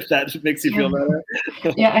 if that makes you feel better.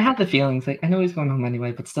 Yeah, I had the feelings. Like, I know he's going home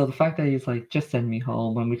anyway, but still, the fact that he's like, just send me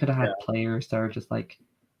home, when we could have had players that are just like,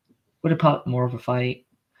 would have put more of a fight.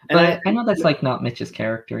 But I know that's like not Mitch's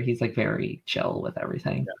character. He's like very chill with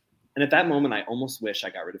everything. Yeah. And at that moment, I almost wish I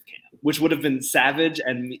got rid of Cam, which would have been savage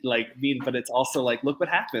and like mean, but it's also like, look what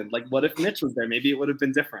happened. Like, what if Mitch was there? Maybe it would have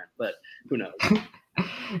been different, but who knows?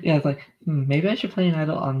 Yeah, it's like, maybe I should play an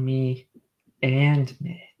idol on me and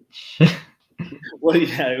Mitch. Well,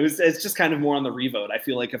 yeah, it's just kind of more on the revote. I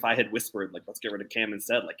feel like if I had whispered, like, let's get rid of Cam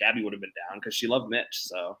instead, like, Gabby would have been down because she loved Mitch.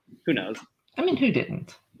 So who knows? I mean, who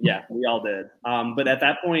didn't? Yeah, we all did. But at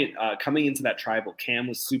that point, coming into that tribal, Cam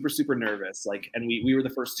was super, super nervous. Like, and we were the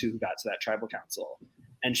first 2 who got to that tribal council.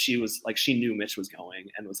 And she was like, she knew Mitch was going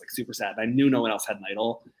and was like super sad. I knew no one else had an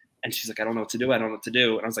idol. And she's like, I don't know what to do. I don't know what to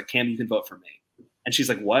do. And I was like, Cam, you can vote for me. And she's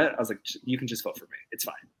like, what? I was like, you can just vote for me. It's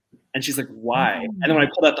fine. And she's like, why? And then when I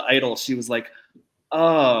pulled out the idol, she was like,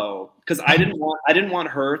 oh, because I didn't want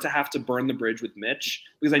her to have to burn the bridge with Mitch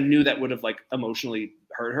because I knew that would have like emotionally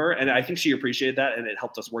hurt her. And I think she appreciated that and it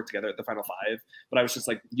helped us work together at the final 5. But I was just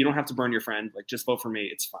like, you don't have to burn your friend. Like, just vote for me.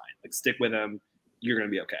 It's fine. Like, stick with him. You're going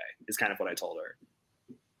to be okay. Is kind of what I told her.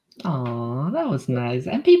 Oh, that was nice.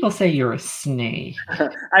 And people say you're a snake.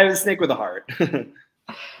 I was a snake with a heart.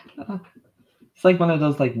 It's like one of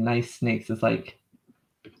those like nice snakes. It's like,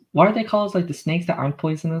 what are they called? Like the snakes that aren't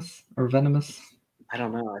poisonous or venomous? I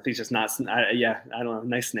don't know. I think it's just not. I don't know.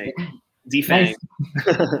 Nice snake. Defang. Nice.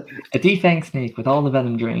 A defang snake with all the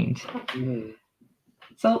venom drained. Mm-hmm.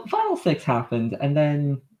 So Final 6 happened, and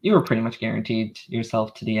then you were pretty much guaranteed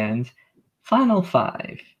yourself to the end. Final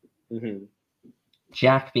 5. Mm-hmm.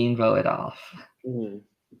 Jack being voted off. Mm-hmm.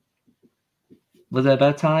 Was it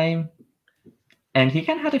about time? And he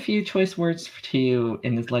kind of had a few choice words to you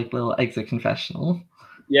in his like little exit confessional.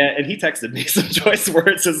 Yeah, and he texted me some choice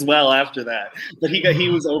words as well after that. But he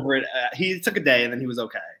was over it. He took a day and then he was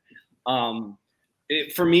okay.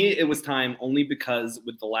 For me, it was time only because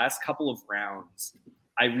with the last couple of rounds,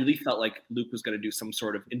 I really felt like Luke was going to do some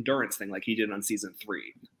sort of endurance thing like he did on season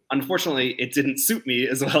 3. Unfortunately, it didn't suit me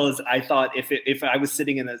as well as I thought. If I was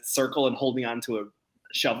sitting in a circle and holding onto a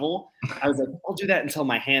shovel, I was like, I'll do that until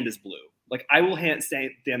my hand is blue. Like, I will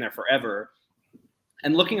stand there forever.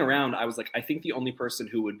 And looking around, I was like, I think the only person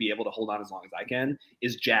who would be able to hold on as long as I can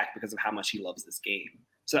is Jack because of how much he loves this game.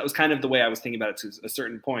 So that was kind of the way I was thinking about it to a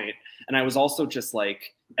certain point. And I was also just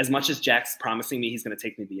like, as much as Jack's promising me he's going to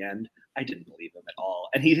take me to the end, I didn't believe him at all.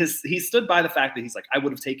 And he stood by the fact that he's like, I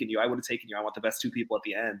would have taken you. I want the best 2 people at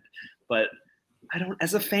the end. But I don't,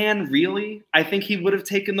 as a fan, really, I think he would have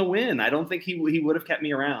taken the win. I don't think he would have kept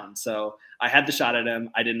me around. So I had the shot at him.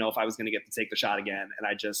 I didn't know if I was going to get to take the shot again.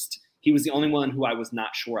 And he was the only one who I was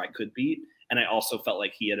not sure I could beat. And I also felt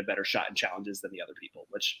like he had a better shot in challenges than the other people,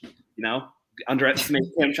 which, underestimate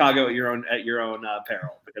Cam Chago at your own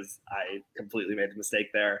peril, because I completely made the mistake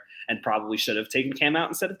there and probably should have taken Cam out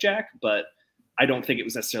instead of Jack. But I don't think it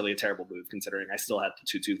was necessarily a terrible move considering I still had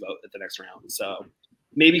the 2-2 vote at the next round. So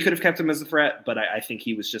maybe could have kept him as a threat, but I think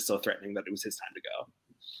he was just so threatening that it was his time to go.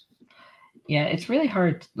 Yeah, it's really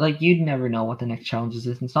hard. Like, you'd never know what the next challenges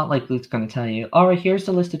is. It's not like Luke's going to tell you, all right, here's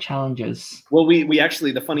the list of challenges. Well, we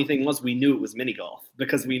actually, the funny thing was we knew it was mini golf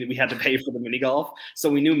because we had to pay for the mini golf. So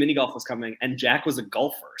we knew mini golf was coming and Jack was a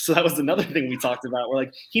golfer. So that was another thing we talked about. We're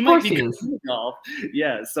like, he might be good at mini golf.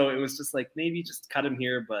 Yeah. So it was just like, maybe just cut him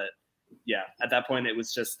here. But yeah, at that point, it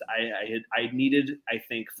was just, I needed, I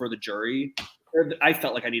think, for the jury, I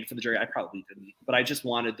felt like I needed for the jury. I probably didn't, but I just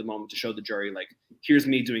wanted the moment to show the jury, like, here's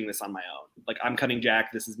me doing this on my own. Like, I'm cutting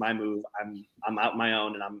Jack. This is my move. I'm out my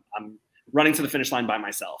own, and I'm running to the finish line by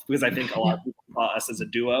myself, because I think a lot of people saw us as a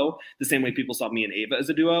duo the same way people saw me and Ava as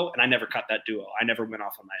a duo, and I never cut that duo. I never went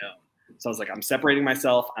off on my own. So I was like, I'm separating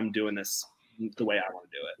myself. I'm doing this the way I want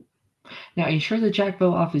to do it. Now, are you sure the Jack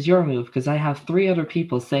vote off is your move? Because I have 3 other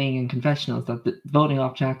people saying in confessionals that the voting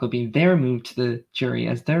off Jack will be their move to the jury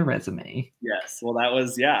as their resume. Yes. Well, that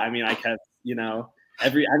was, yeah. I mean, I kept,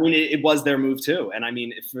 it was their move too. And I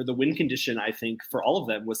mean, for the win condition, I think for all of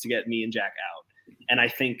them was to get me and Jack out. And I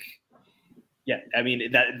think Yeah, I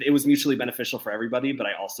mean that it was mutually beneficial for everybody, but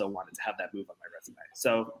I also wanted to have that move on my resume.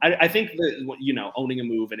 So I think that owning a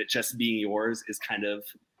move and it just being yours is kind of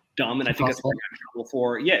dumb, and I think that's what I got in trouble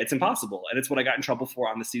for. Yeah, it's impossible, and it's what I got in trouble for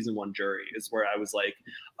on the season 1 jury, is where I was like,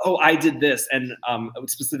 "Oh, I did this," and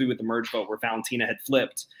specifically with the merge vote where Valentina had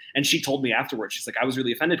flipped, and she told me afterwards, she's like, "I was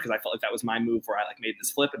really offended because I felt like that was my move where I like made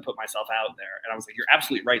this flip and put myself out there," and I was like, "You're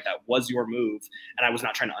absolutely right, that was your move," and I was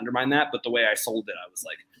not trying to undermine that, but the way I sold it, I was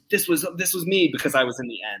like, this was me because I was in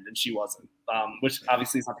the end and she wasn't, which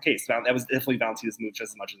obviously is not the case. That was definitely Valentina's move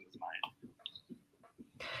just as much as it was mine.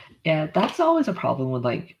 Yeah, that's always a problem with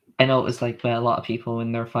like, I know it was like with a lot of people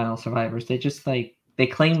in their final survivors, they just like, they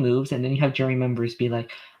claim moves and then you have jury members be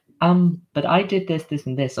like, but I did this, this,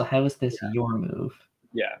 and this, so how is this your move?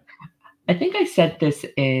 Yeah. I think I said this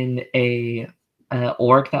in a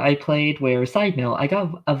org that I played where, side note, I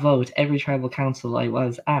got a vote every tribal council I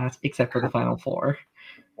was at except for the final 4.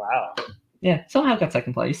 Wow. Yeah, somehow got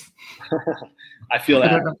second place. I feel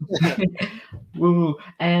that. Woo.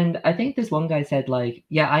 And I think this one guy said, like,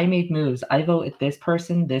 yeah, I made moves. I voted this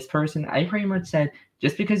person, this person. I pretty much said,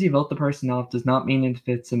 just because you vote the person off does not mean if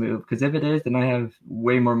it's a move. Because if it is, then I have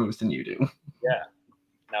way more moves than you do. Yeah.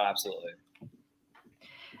 No, absolutely.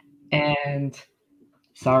 And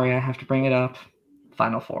sorry, I have to bring it up.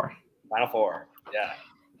 Final 4. Final 4. Yeah.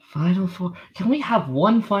 Final 4. Can we have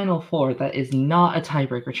one Final 4 that is not a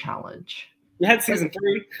tiebreaker challenge? We had season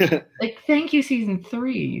 3. Like, thank you, season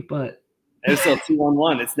 3, but it's still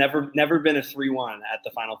 2-1-1. It's never been a 3-1 at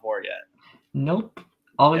the Final 4 yet. Nope.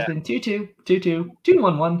 Always been 2-2, 2-2,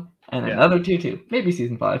 2-1-1, and another 2-2. Maybe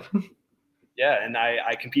season 5. Yeah, and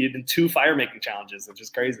I competed in 2 fire making challenges, which is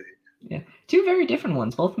crazy. Yeah, 2 very different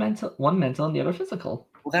ones, both mental, one mental and the other physical.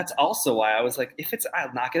 Well, that's also why I was like,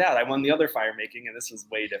 I'll knock it out. I won the other fire making, and this was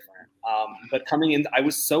way different. But coming in, I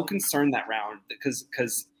was so concerned that round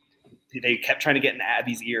because they kept trying to get in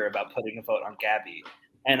Abby's ear about putting a vote on Gabby.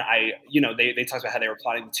 And they talked about how they were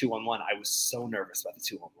plotting the 2-1-1. I was so nervous about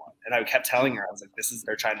the 2-1-1. And I kept telling her, I was like,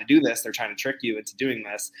 they're trying to do this. They're trying to trick you into doing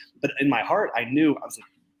this. But in my heart, I was like,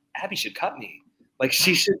 Abby should cut me. Like,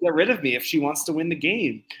 she should get rid of me if she wants to win the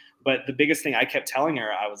game. But the biggest thing I kept telling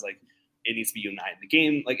her, I was like, it needs to be united. The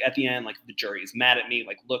game, like at the end, like the jury is mad at me.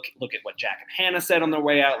 Like, look at what Jack and Hannah said on their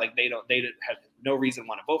way out. Like they didn't have no reason to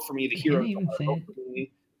want to vote for me. The heroes don't want to vote for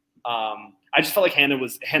me. I just felt like Hannah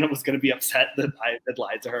was going to be upset that I had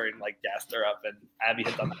lied to her and like gassed her up, and Abby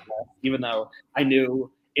had done that well, even though I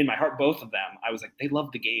knew in my heart, both of them, I was like, they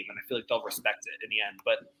love the game and I feel like they'll respect it in the end.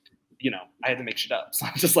 But I had to make shit up. So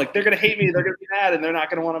I'm just like, they're going to hate me. They're going to be mad and they're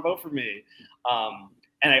not going to want to vote for me.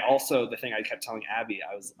 And I also, the thing I kept telling Abby,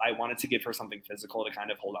 I wanted to give her something physical to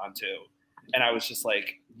kind of hold on to. And I was just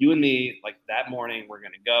like, you and me, like that morning, we're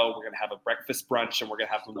going to go, we're going to have a breakfast brunch and we're going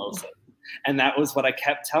to have mimosa. And that was what I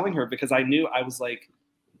kept telling her because I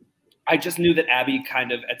just knew that Abby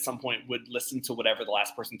kind of at some point would listen to whatever the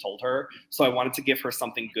last person told her. So I wanted to give her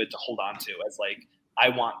something good to hold on to as like, I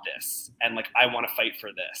want this. And like, I want to fight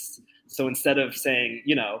for this. So instead of saying,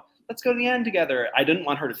 let's go to the end together, I didn't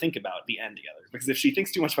want her to think about the end together because if she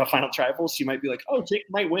thinks too much about Final Tribals, she might be like, oh, Jake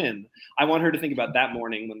might win. I want her to think about that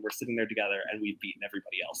morning when we're sitting there together and we've beaten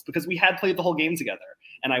everybody else because we had played the whole game together.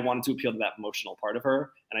 And I wanted to appeal to that emotional part of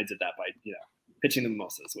her. And I did that by, pitching the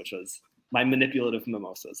mimosas, which was my manipulative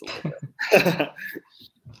mimosas a little bit.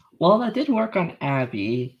 Well, that did work on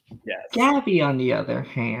Abby. Yes. Gabby, on the other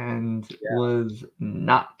hand, was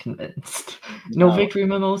not convinced. No victory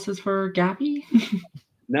mimosas for Gabby?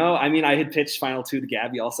 No, I mean, I had pitched Final 2 to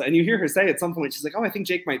Gabby also. And you hear her say at some point, she's like, oh, I think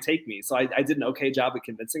Jake might take me. So I did an okay job at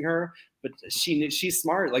convincing her. But she's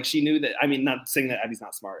smart. Like, she knew that. I mean, not saying that Abby's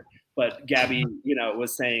not smart. But Gabby,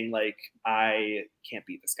 was saying, like, I can't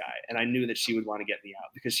beat this guy. And I knew that she would want to get me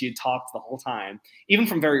out because she had talked the whole time, even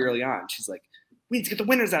from very early on. She's like, we need to get the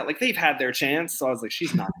winners out. Like, they've had their chance. So I was like,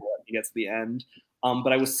 she's not going to let me get to the end.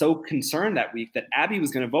 But I was so concerned that week that Abby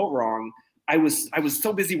was going to vote wrong. I was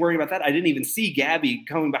so busy worrying about that. I didn't even see Gabby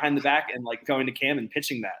going behind the back and like going to Cam and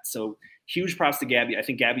pitching that. So huge props to Gabby. I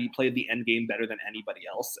think Gabby played the end game better than anybody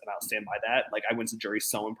else. And I'll stand by that. Like I went to the jury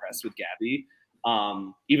so impressed with Gabby.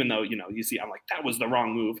 Even though, you see, I'm like, that was the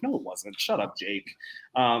wrong move. No, it wasn't. Shut up, Jake.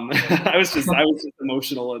 I was just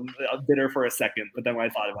emotional and bitter for a second. But then when I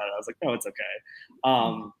thought about it, I was like, no, it's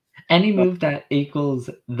okay. Any move that equals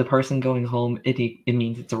the person going home, it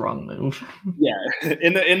means it's a wrong move. Yeah,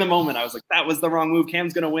 in the moment, I was like, "That was the wrong move.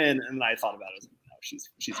 Cam's gonna win," and then I thought about it. I was like, "No,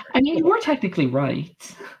 she's right." I mean, you were technically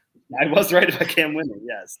right. I was right about Cam winning.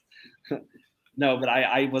 Yes. No, but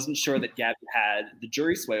I wasn't sure that Gabby had the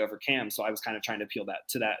jury sway over Cam, so I was kind of trying to appeal that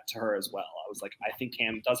to her as well. I was like, I think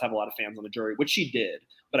Cam does have a lot of fans on the jury, which she did,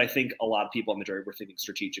 but I think a lot of people on the jury were thinking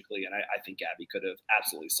strategically, and I think Gabby could have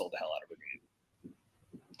absolutely sold the hell out of her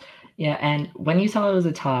game. Yeah, and when you saw it was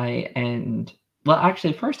a tie, and well,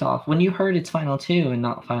 actually, first off, when you heard it's final 2 and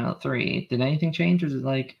not final 3, did anything change? Or was it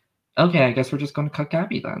like, okay, I guess we're just going to cut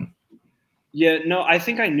Gabby then? Yeah, no, I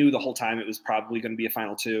think I knew the whole time it was probably going to be a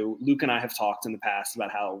final 2. Luke and I have talked in the past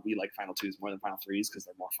about how we like final 2s more than final 3s because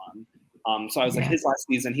they're more fun. So I was like, his last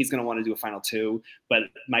season, he's going to want to do a final 2. But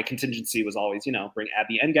my contingency was always, bring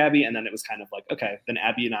Abby and Gabby. And then it was kind of like, okay, then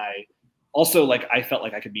Abby and I also, like, I felt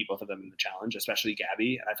like I could beat both of them in the challenge, especially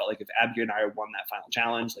Gabby. And I felt like if Abby and I won that final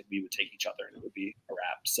challenge, like, we would take each other and it would be a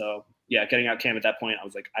wrap. So, yeah, getting out Cam at that point, I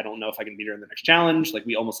was like, I don't know if I can beat her in the next challenge. Like,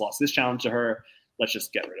 we almost lost this challenge to her. Let's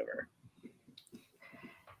just get rid of her.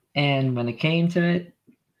 And when it came to it,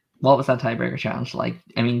 what was that tiebreaker challenge like?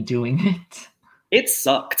 I mean, doing it? It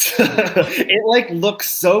sucked. It like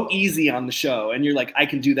looks so easy on the show, and you're like, I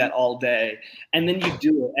can do that all day, and then you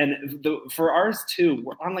do it. And for ours too,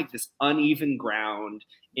 we're on like this uneven ground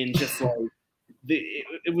in just like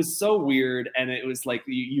it was so weird, and it was like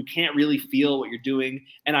you can't really feel what you're doing.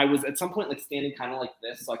 And I was at some point like standing kind of like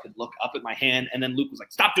this so I could look up at my hand, and then Luke was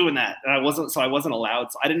like, stop doing that, and I wasn't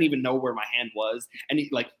allowed, so I didn't even know where my hand was. And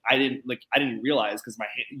I didn't realize, because my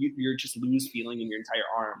hand, you're just lose feeling in your entire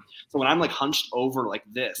arm. So when I'm like hunched over like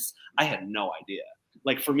this, I had no idea.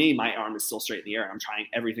 Like, for me, my arm is still straight in the air. I'm trying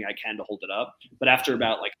everything I can to hold it up, but after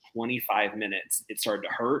about like 25 minutes it started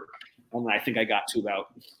to hurt. And then I think I got to about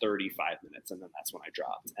 35 minutes, and then that's when I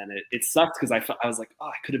dropped. And it sucked because I was like, oh,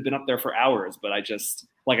 I could have been up there for hours, but I just,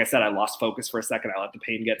 like I said, I lost focus for a second. I let the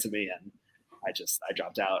pain get to me, and I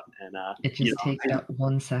dropped out. And it just takes that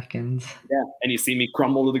 1 second. Yeah, and you see me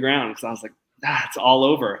crumble to the ground because I was like, it's all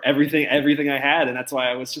over. Everything I had, and that's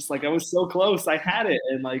why I was just like, I was so close. I had it,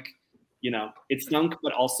 and like, it stunk.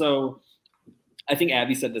 But also, I think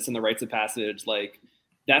Abby said this in the rites of passage, like,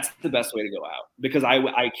 that's the best way to go out, because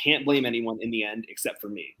I can't blame anyone in the end except for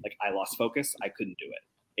me. Like, I lost focus. I couldn't do it.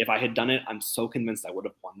 If I had done it, I'm so convinced I would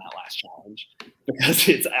have won that last challenge, because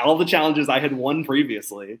it's all the challenges I had won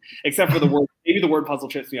previously, except for the word. Maybe the word puzzle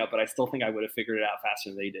trips me up, but I still think I would have figured it out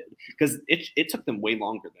faster than they did, because it took them way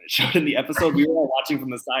longer than it showed in the episode. We were all watching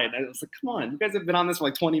from the side, and I was like, come on, you guys have been on this for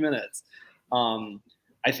like 20 minutes.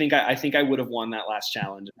 I think I would have won that last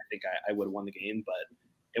challenge, and I think I would have won the game, but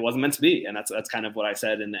it wasn't meant to be. And that's kind of what I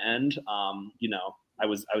said in the end. I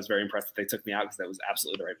was very impressed that they took me out, because that was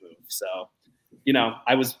absolutely the right move. So,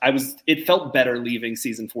 it felt better leaving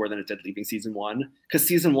season 4 than it did leaving season 1. Because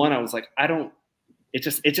season 1, I was like, it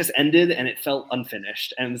just ended, and it felt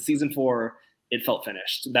unfinished. And season 4, it felt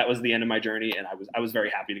finished. That was the end of my journey. And I was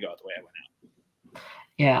very happy to go out the way I went out.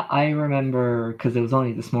 Yeah, I remember, because it was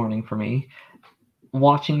only this morning for me,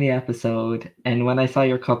 watching the episode. And when I saw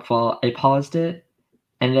your cup fall, I paused it.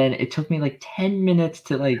 And then it took me like 10 minutes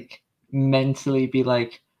to like mentally be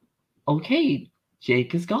like, okay,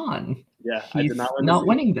 Jake is gone. Yeah, he's not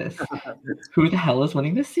winning this. Who the hell is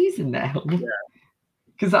winning this season now? Yeah.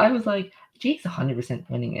 Because I was like, Jake's 100%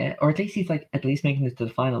 winning it. Or at least he's like at least making it to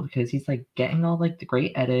the final, because he's like getting all like the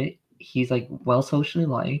great edit. He's like well socially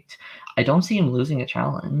liked. I don't see him losing a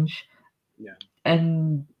challenge. Yeah.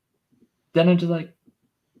 And then I'm just like,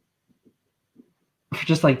 for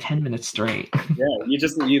just like 10 minutes straight. Yeah,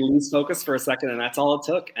 you lose focus for a second, and that's all it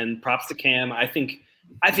took. And props to Cam. I think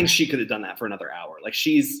she could have done that for another hour. Like,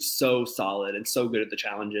 she's so solid and so good at the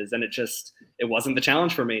challenges, and it wasn't the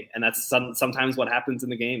challenge for me. And that's sometimes what happens in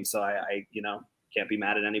the game. So I can't be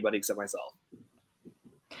mad at anybody except myself.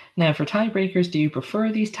 Now, for tiebreakers, do you prefer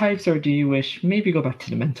these types, or do you wish maybe go back to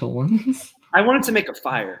the mental ones? I wanted to make a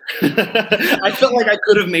fire. I felt like I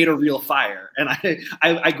could have made a real fire. And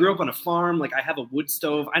I grew up on a farm. Like, I have a wood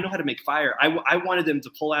stove. I know how to make fire. I wanted them to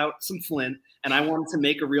pull out some flint, and I wanted to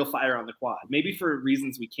make a real fire on the quad. Maybe for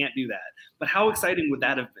reasons we can't do that. But how exciting would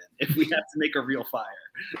that have been if we had to make a real fire?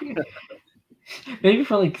 Maybe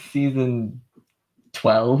for like season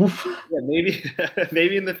 12. Yeah,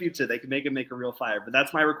 maybe in the future they can make a real fire. But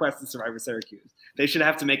that's my request to Survivor Syracuse. They should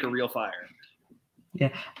have to make a real fire.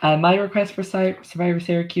 Yeah, my request for Survivor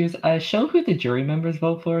Syracuse, show who the jury members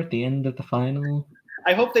vote for at the end of the final.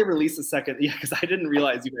 I hope they release a second, because I didn't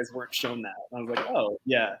realize you guys weren't shown that. I was like, oh,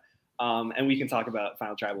 yeah. And we can talk about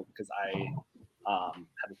Final Tribal, because I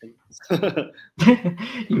had opinions.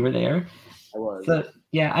 You were there? I was. So,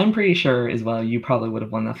 yeah, I'm pretty sure as well you probably would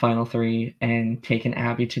have won the final 3 and taken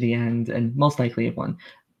Abby to the end, and most likely have won.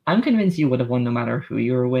 I'm convinced you would have won no matter who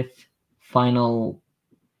you were with. Final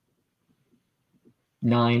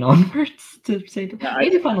 9 onwards to say that. Yeah,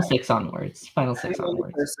 Maybe Final 6 onwards. Final I 6 think the only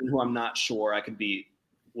onwards. person who I'm not sure I could beat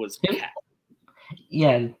was Who? Kat.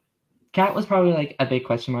 Yeah, Kat was probably like a big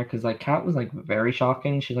question mark because like Kat was like very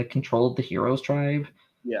shocking. She like controlled the heroes tribe.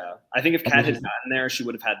 Yeah, I think if And Kat had just- gotten there, she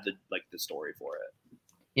would have had the story for it.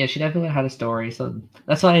 Yeah, she definitely had a story. So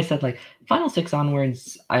that's why I said like Final 6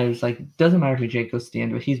 onwards. I was like, doesn't matter who Jake goes to the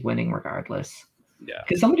end, but he's winning regardless. Yeah.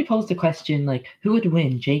 Because somebody posed a question like, who would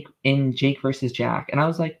win, Jake versus Jack? And I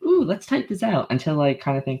was like, ooh, let's type this out until I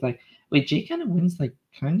kind of think like, wait, Jake kind of wins like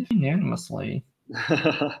kind of unanimously.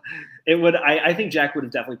 It would. I think Jack would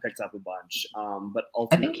have definitely picked up a bunch. But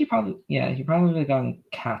ultimately, I think he probably would have gotten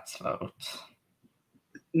Kat's vote.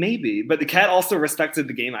 Maybe, but the Kat also respected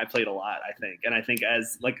the game I played a lot, I think. And I think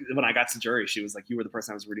as like when I got to jury, she was like, you were the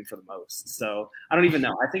person I was rooting for the most. So I don't even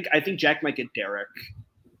know. I think Jack might get Derek.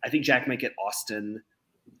 I think Jack might get Austin.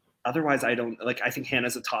 Otherwise, I don't like. I think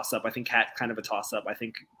Hannah's a toss up. I think Kat kind of a toss up. I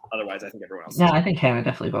think otherwise, I think everyone else. Yeah, I think Hannah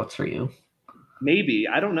definitely votes for you. Maybe,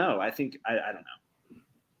 I don't know. I think I don't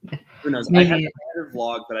know. Who knows? Maybe. I had a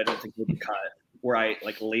vlog that I don't think would be cut, where I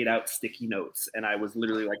like laid out sticky notes and I was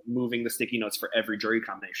literally like moving the sticky notes for every jury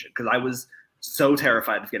combination because I was so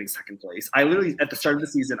terrified of getting second place. I literally at the start of the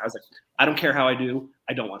season I was like, I don't care how I do,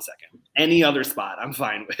 I don't want second. Any other spot I'm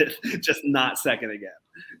fine with, just not second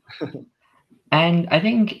again. And I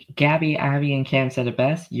think Gabby, Abby, and Cam said it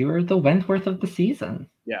best. You were the Wentworth of the season.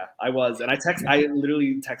 Yeah, I was, and I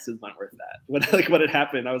literally texted Wentworth that when it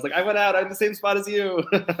happened. I was like, I went out. I'm in the same spot as you.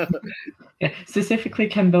 Yeah, specifically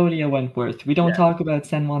Cambodia Wentworth. We don't talk about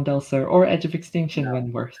San Juan del Sur or Edge of Extinction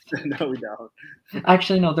Wentworth. No, we don't.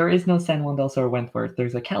 Actually, no, there is no San Juan del Sur Wentworth.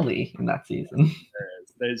 There's a Kelly in that season.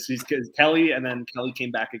 She's Kelly, and then Kelly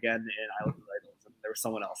came back again in Island of Idols, and there was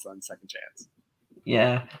someone else on Second Chance.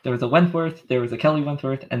 Yeah, there was a Wentworth, there was a Kelly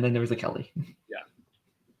Wentworth, and then there was a Kelly.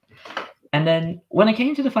 Yeah. And then when it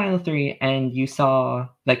came to the final 3 and you saw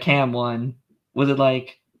that Cam won, was it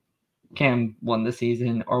like Cam won the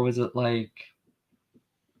season, or was it like,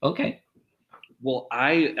 okay? Well,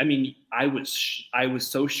 I mean, I was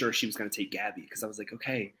so sure she was going to take Gabby because I was like,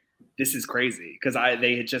 okay, this is crazy because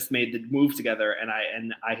they had just made the move together, and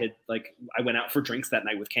I had like I went out for drinks that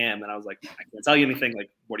night with Cam, and I was like, I can't tell you anything.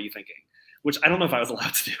 Like, what are you thinking? Which I don't know if I was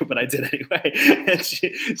allowed to do, but I did anyway. And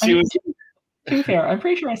she was. To be fair, I'm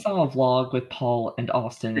pretty sure I saw a vlog with Paul and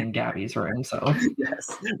Austin in Gabby's room. So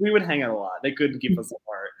yes, we would hang out a lot. They couldn't keep us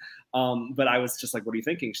apart. But I was just like, "What are you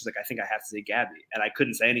thinking?" She's like, "I think I have to say Gabby," and I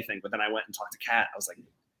couldn't say anything. But then I went and talked to Kat. I was like,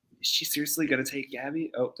 "Is she seriously gonna take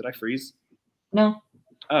Gabby?" Oh, did I freeze? No.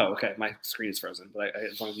 Oh, okay. My screen is frozen, but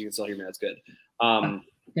as long as you can still hear me, that's good.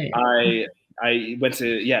 I went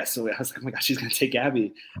to so I was like, oh my gosh, she's gonna take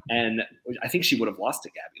Gabby, and I think she would have lost to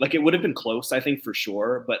Gabby. Like it would have been close, I think for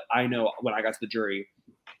sure. But I know when I got to the jury,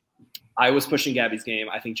 I was pushing Gabby's game.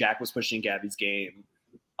 I think Jack was pushing Gabby's game,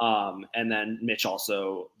 and then Mitch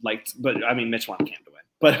also liked. But I mean, Mitch wanted Cam to win,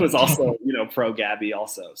 but it was also pro Gabby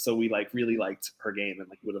also. So we like really liked her game and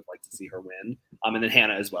like would have liked to see her win. And then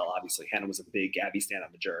Hannah as well. Obviously, Hannah was a big Gabby stand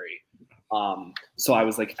on the jury. So I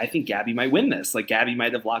was like, I think Gabby might win this. Like Gabby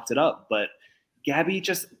might have locked it up, but Gabby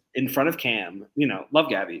just in front of Cam, love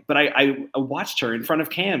Gabby, but I watched her in front of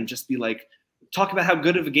Cam just be like, talk about how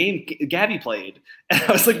good of a game Gabby played. And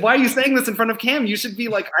I was like, why are you saying this in front of Cam? You should be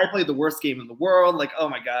like, I played the worst game in the world. Like, oh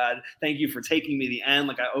my God, thank you for taking me to the end.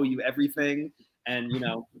 Like I owe you everything. And,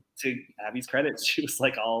 to Abby's credit, she was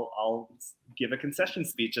like, I'll give a concession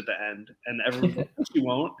speech at the end. And everyone like, she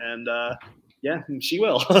won't. And yeah, she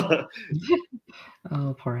will.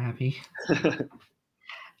 Oh, poor Abby.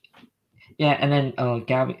 Yeah, and then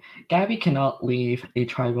Gabby cannot leave a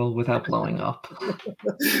tribal without blowing up.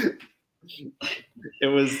 It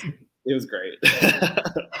was great.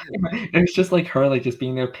 It was just like her, like just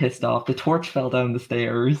being there pissed off. The torch fell down the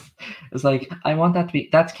stairs. It's like, I want that to be,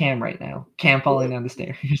 that's Cam right now. Cam falling down the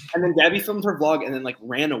stairs. And then Gabby filmed her vlog and then like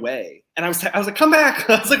ran away. And I was like, come back.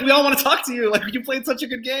 I was like, we all want to talk to you. Like you played such a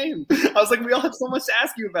good game. I was like, we all have so much to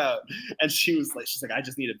ask you about. And she's like, I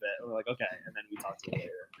just need a bit. And we're like, okay. And then we talked to her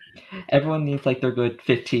later. Everyone needs like their good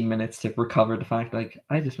 15 minutes to recover the fact like,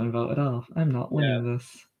 I just been voted off. I'm not winning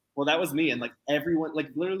this. Well, that was me. And like everyone, like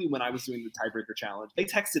literally when I was doing the tiebreaker challenge, they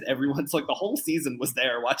texted everyone. So like the whole season was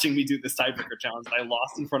there watching me do this tiebreaker challenge. And I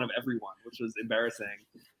lost in front of everyone, which was embarrassing.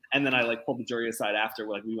 And then I like pulled the jury aside after,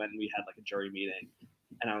 like we went and we had like a jury meeting.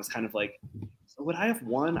 And I was kind of like, so would I have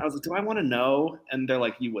won? I was like, do I want to know? And they're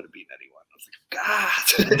like, you would have beaten anyone. I was like,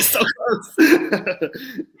 God, it's so close.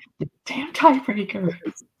 Damn tiebreaker.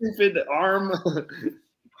 Stupid arm.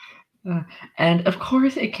 And of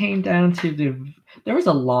course, it came down to there was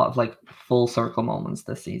a lot of like full circle moments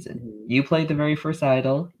this season. Mhm. You played the very first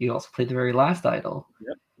idol. You also played the very last idol.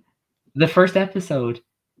 Yep. The first episode,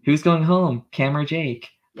 who's going home? Cam or Jake.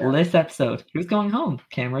 Yeah. This episode, who's going home?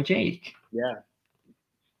 Cam or Jake. Yeah.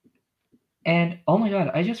 And oh my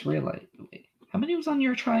god, I just realized, wait, how many was on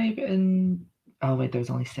your tribe? And oh wait, there was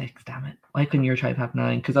only 6. Damn it! Why couldn't your tribe have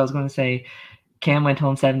 9? Because I was going to say Cam went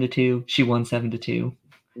home 7-2. She won 7-2,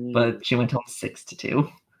 but she went home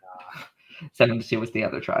 6-2. 7-2 was the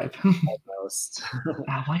other tribe. Almost.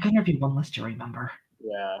 Why couldn't there be one less jury member?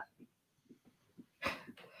 Yeah.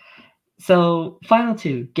 So final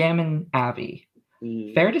 2, Gammon, Abby.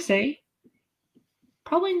 Mm. Fair to say,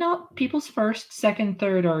 probably not people's first, second,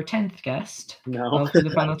 third, or 10th guest. No. Of who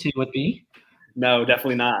the final 2 would be. No,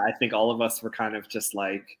 definitely not. I think all of us were kind of just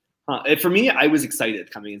like, huh. For me, I was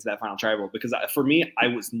excited coming into that final tribal because for me, I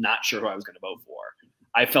was not sure who I was going to vote for.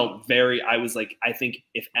 I was like, I think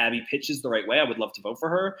if Abby pitches the right way, I would love to vote for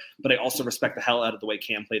her. But I also respect the hell out of the way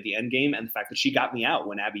Cam played the end game and the fact that she got me out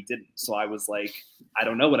when Abby didn't. So I was like, I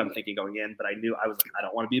don't know what I'm thinking going in, but I knew I was like, I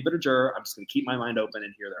don't want to be a bitter juror. I'm just going to keep my mind open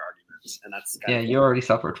and hear their arguments. And that's you already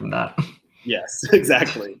suffered from that. Yes,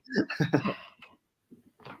 exactly.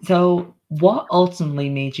 So what ultimately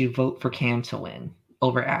made you vote for Cam to win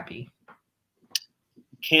over Abby?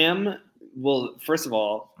 Cam, well, first of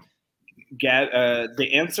all, the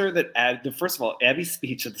answer that first of all, Abby's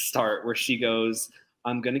speech at the start where she goes,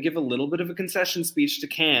 I'm going to give a little bit of a concession speech to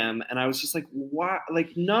Cam. And I was just like, what?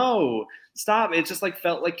 Like, no, stop. It just like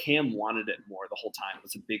felt like Cam wanted it more the whole time. It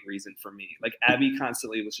was a big reason for me. Like Abby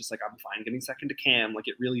constantly was just like, I'm fine giving second to Cam. Like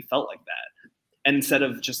it really felt like that. And instead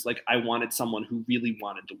of just like, I wanted someone who really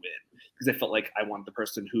wanted to win because I felt like I wanted the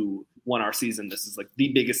person who won our season. This is like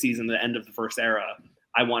the biggest season, the end of the first era.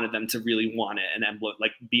 I wanted them to really want it and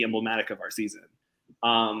be emblematic of our season.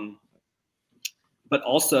 But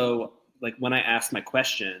also, like when I asked my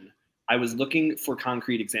question, I was looking for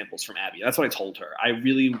concrete examples from Abby. That's what I told her. I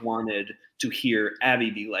really wanted to hear Abby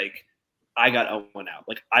be like, I got Owen out.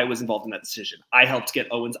 Like I was involved in that decision. I helped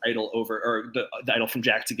get Owen's idol over, or the idol from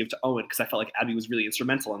Jack to give to Owen because I felt like Abby was really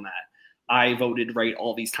instrumental in that. I voted right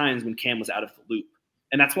all these times when Cam was out of the loop.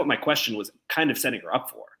 And that's what my question was kind of setting her up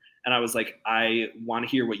for. And I was like, I want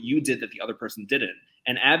to hear what you did that the other person didn't.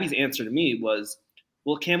 And Abby's answer to me was,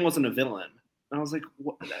 well, Cam wasn't a villain. And I was like,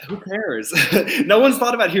 who cares? No one's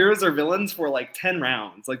thought about heroes or villains for like 10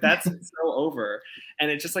 rounds. Like that's so over.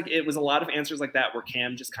 And it just like, it was a lot of answers like that where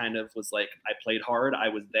Cam just kind of was like, I played hard. I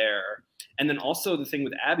was there. And then also the thing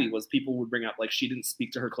with Abby was people would bring up like she didn't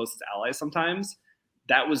speak to her closest allies sometimes.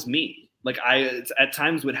 That was me. Like I at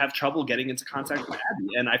times would have trouble getting into contact with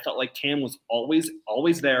Abby. And I felt like Cam was always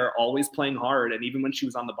there, always playing hard. And even when she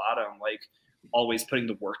was on the bottom, like always putting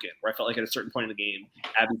the work in, where I felt like at a certain point in the game,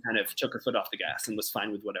 Abby kind of took her foot off the gas and was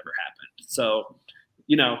fine with whatever happened. So,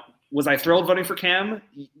 was I thrilled voting for Cam?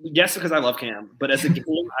 Yes, because I love Cam. But as a game,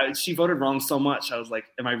 she voted wrong so much. I was like,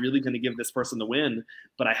 am I really going to give this person the win?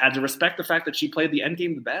 But I had to respect the fact that she played the end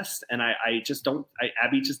game the best. And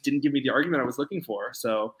Abby just didn't give me the argument I was looking for.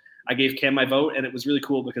 So I gave Cam my vote, and it was really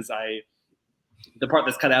cool because the part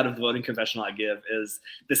that's cut out of the voting confessional I give is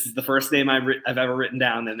this is the first name I've ever written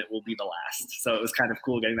down, and it will be the last. So it was kind of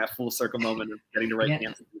cool getting that full circle moment of getting to write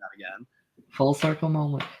Cam something out again. Full circle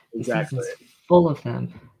moment. Exactly. The season's full of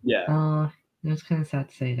them. Yeah. It was kind of sad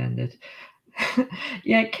to say it ended.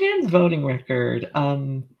 Yeah, Cam's voting record.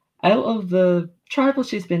 Out of the tribal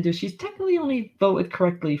she's been to, she's technically only voted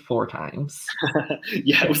correctly 4 times.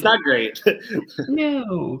 Yeah, it was not great.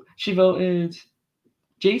 No, she voted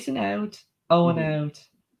Jason out, Owen out,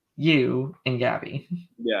 you, and Gabby.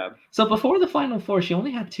 Yeah. So before the final 4, she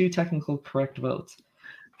only had 2 technical correct votes.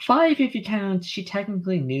 5 if you count, she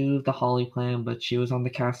technically knew the Holly plan, but she was on the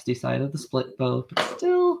Cassidy side of the split vote. But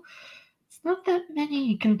still, it's not that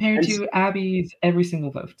many compared to Abby's every single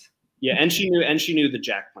vote. Yeah, and she knew the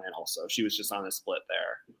Jack plan also. She was just on a split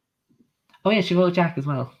there. Oh yeah, she voted Jack as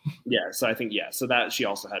well. Yeah, so I think so that she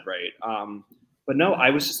also had right. But no, I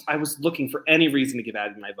was looking for any reason to give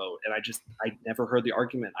Abby my vote, and I never heard the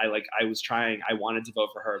argument. I was trying. I wanted to vote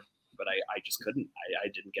for her, but I just couldn't. I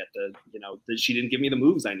didn't get she didn't give me the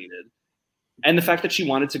moves I needed. And the fact that she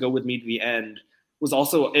wanted to go with me to the end was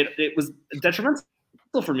also, it was detrimental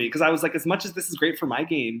for me because I was like, as much as this is great for my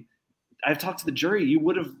game, I've talked to the jury, you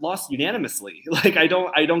would have lost unanimously. Like, I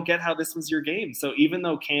don't get how this was your game. So even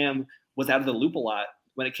though Cam was out of the loop a lot,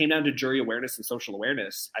 when it came down to jury awareness and social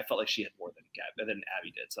awareness, I felt like she had more than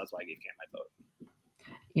Abby did. So that's why I gave Cam my vote.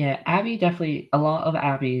 Yeah, Abby definitely, a lot of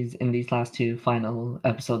Abby's in these last 2 final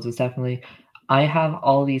episodes was definitely, I have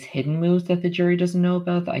all these hidden moves that the jury doesn't know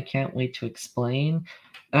about that I can't wait to explain.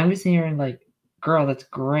 And I'm just hearing like, girl, that's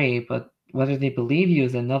great, but whether they believe you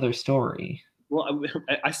is another story. Well,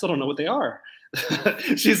 I still don't know what they are.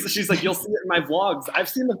 she's like, you'll see it in my vlogs. I've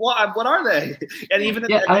seen the vlog. What are they? And even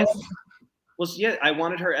Yeah, I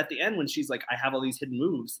wanted her at the end when she's like, I have all these hidden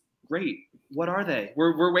moves. Great. What are they?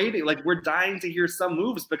 We're waiting. Like, we're dying to hear some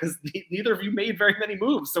moves because neither of you made very many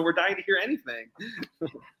moves. So we're dying to hear anything.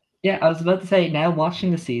 Yeah, I was about to say, now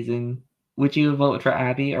watching the season, would you have voted for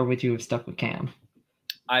Abby or would you have stuck with Cam?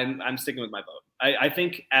 I'm sticking with my vote. I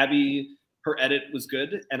think Abby, her edit was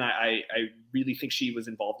good, and I really think she was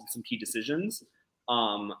involved in some key decisions.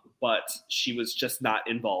 But she was just not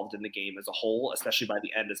involved in the game as a whole, especially by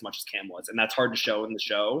the end, as much as Cam was, and that's hard to show in the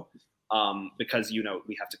show because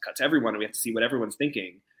we have to cut to everyone and we have to see what everyone's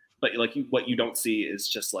thinking. But like what you don't see is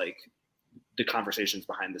just like the conversations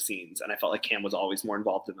behind the scenes, and I felt like Cam was always more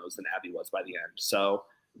involved in those than Abby was by the end. So.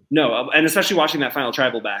 No, and especially watching that final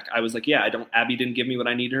tribal back, I was like, yeah, Abby didn't give me what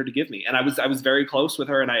I needed her to give me, and I was very close with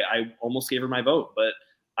her, and I almost gave her my vote, but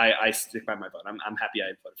I stick by my vote. I'm happy I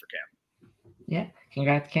voted for Cam. Yeah,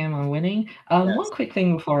 congrats, Cam, on winning. Yes. One quick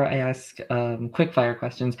thing before I ask quick fire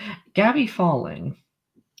questions: Gabby falling.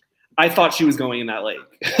 I thought she was going in that lake.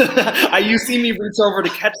 You see me reach over to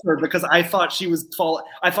catch her because I thought she was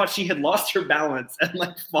I thought she had lost her balance and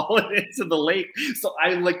like fallen into the lake. So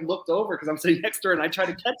I like looked over because I'm sitting next to her and I tried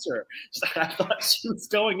to catch her. So I thought she was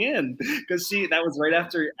going in because that was right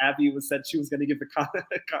after Abby said she was going to give the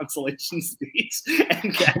consolation speech,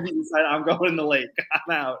 and Gabby decided, I'm going in the lake.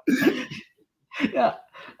 I'm out. Yeah.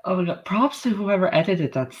 Oh my god! Props to whoever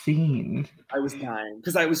edited that scene. I was dying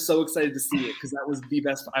because I was so excited to see it because that was the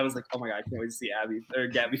best. I was like, oh my god, I can't wait to see Abby or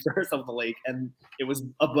Gabby throw herself in the lake, and it was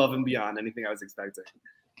above and beyond anything I was expecting.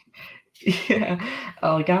 Yeah.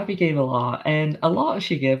 Oh, Gabby gave a lot, and a lot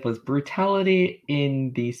she gave was brutality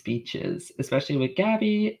in the speeches, especially with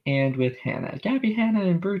Gabby and with Hannah. Gabby, Hannah,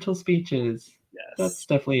 and brutal speeches. Yes, that's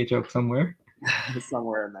definitely a joke somewhere.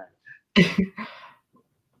 Somewhere in there.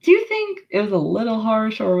 Do you think it was a little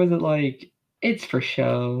harsh, or was it like, it's for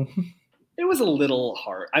show? It was a little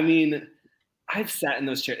hard. I mean, I've sat in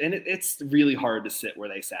those chairs, and it's really hard to sit where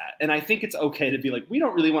they sat. And I think it's okay to be like, we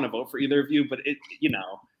don't really want to vote for either of you, but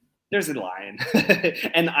there's a line.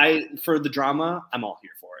 And for the drama, I'm all here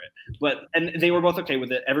for it. And they were both okay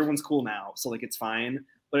with it. Everyone's cool now, so like it's fine.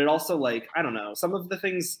 But it also like, I don't know, some of the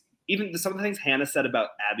things Hannah said about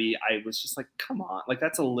Abby, I was just like, come on, like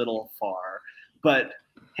that's a little far. But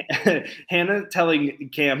Hannah telling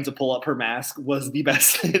Cam to pull up her mask was the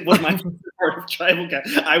best. It was my favorite part of Tribal Cam.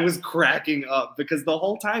 I was cracking up because the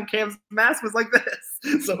whole time Cam's mask was like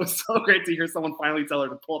this. So it was so great to hear someone finally tell her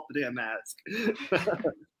to pull up the damn mask.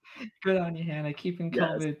 Good on you, Hannah. Keeping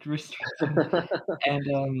COVID restrictions.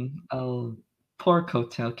 And poor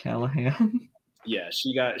Coattail Callahan. Yeah,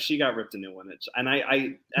 she got ripped a new one. And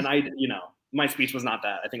I my speech was not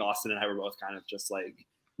that. I think Austin and I were both kind of just like,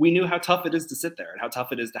 we knew how tough it is to sit there and how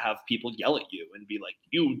tough it is to have people yell at you and be like,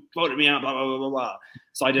 you voted me out, blah, blah, blah, blah, blah.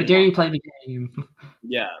 So I didn't. How dare you play the game?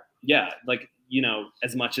 Yeah. Like,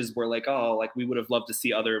 as much as we're like, oh, like we would have loved to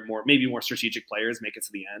see other maybe more strategic players make it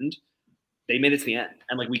to the end. They made it to the end.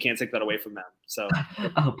 And like, we can't take that away from them. So.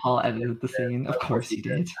 Paul edited the scene. Of course he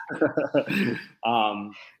did. But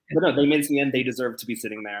no, they made it to the end. They deserve to be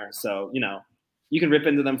sitting there. So, you can rip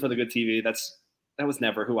into them for the good TV. That was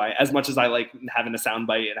never who as much as I like having a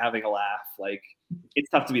soundbite and having a laugh, like it's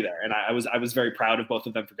tough to be there. And I was very proud of both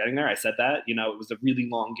of them for getting there. I said that, it was a really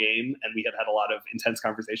long game and we had a lot of intense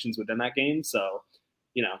conversations within that game. So,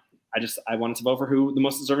 I wanted to vote for who the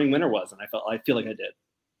most deserving winner was. And I feel like I did.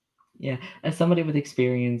 Yeah. As somebody with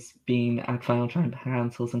experience being at Final Tribal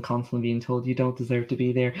Councils and constantly being told you don't deserve to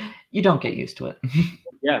be there, you don't get used to it.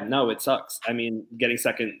 Yeah, no, it sucks. I mean, getting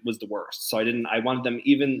second was the worst. So I wanted them,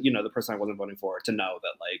 even, the person I wasn't voting for, to know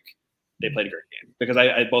that like they played a great game because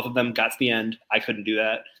I both of them got to the end. I couldn't do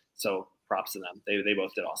that. So props to them. They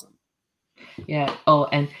both did awesome. Yeah. Oh,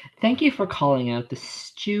 and thank you for calling out the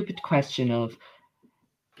stupid question of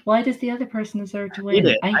why does the other person deserve to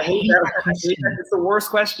win? I hate that question. It's the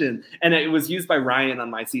worst question. And it was used by Ryan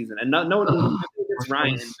on my season. And no one it's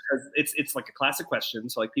Ryan because it's like a classic question.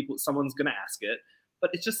 So like someone's gonna ask it. But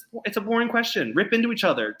it's a boring question. Rip into each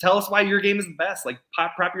other. Tell us why your game is the best. Like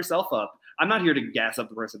prop yourself up. I'm not here to gas up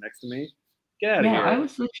the person next to me. Get out of here. I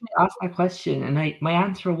was literally asked that question, and my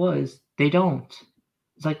answer was they don't.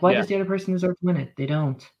 It's like, why does the other person deserve to win it? They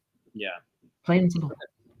don't. Yeah. Plain and simple.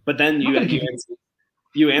 But then you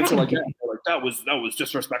answer like that. Like that was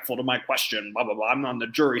disrespectful to my question. Blah blah blah. I'm on the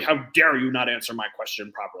jury. How dare you not answer my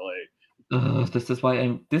question properly? This is why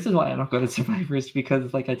I'm not good at Survivors,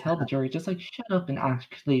 because like I tell the jury, just like shut up and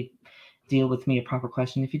actually deal with me a proper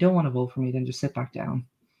question. If you don't want to vote for me, then just sit back down.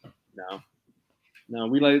 No,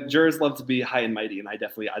 we like jurors love to be high and mighty, and I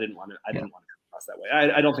didn't want to come across that way.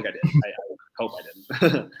 I don't think I did. I hope I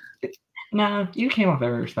didn't. No, you came off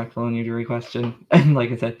very respectful in your jury question. And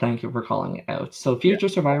like I said, thank you for calling it out. So future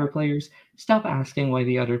Survivor players, stop asking why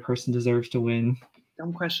the other person deserves to win.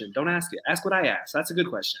 Dumb question. Don't ask it. Ask what I asked. That's a good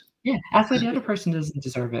question. Yeah, ask why the other person doesn't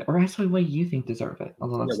deserve it, or ask why you think deserve it.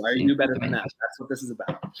 Why are you better than that? That's what this is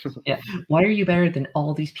about. Yeah, why are you better than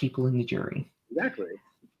all these people in the jury? Exactly.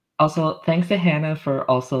 Also, thanks to Hannah for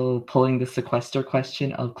also pulling the sequester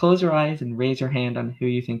question of close your eyes and raise your hand on who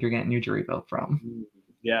you think you're getting your jury vote from.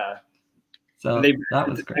 Yeah. So that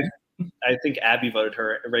was great. I think Abby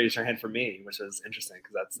raised her hand for me, which is interesting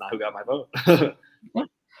because that's not who got my vote. Yeah.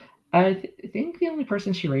 I think the only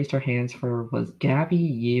person she raised her hands for was Gabby,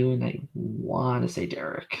 you, and I want to say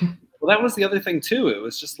Derek. Well, that was the other thing too. It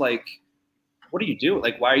was just like, what do you do?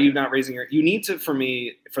 Like, why are you not raising you need to, for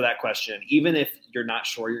that question, even if you're not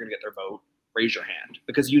sure you're going to get their vote, raise your hand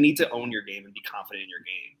because you need to own your game and be confident in your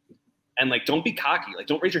game. And like, don't be cocky. Like,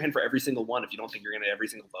 don't raise your hand for every single one if you don't think you're going to get every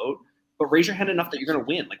single vote, but raise your hand enough that you're going to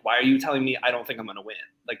win. Like, why are you telling me I don't think I'm going to win?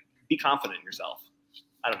 Like, be confident in yourself.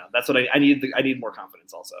 I don't know. That's what I need. I need more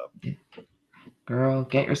confidence also. Girl,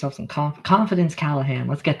 get yourself some confidence, Callahan.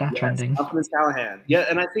 Let's get that trending. Confidence, Callahan. Yeah,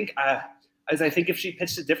 and I think if she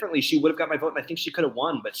pitched it differently, she would have got my vote, and I think she could have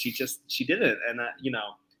won, but she didn't. And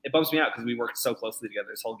it bumps me out because we worked so closely together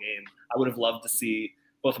this whole game. I would have loved to see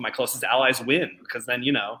both of my closest allies win because then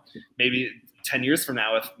maybe 10 years from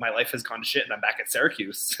now, if my life has gone to shit and I'm back at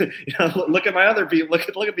Syracuse, look at my other people.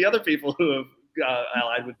 Look at the other people who have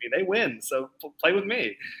allied with me. They win, so play with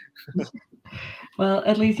me. Well,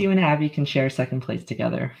 at least you and Abby can share second place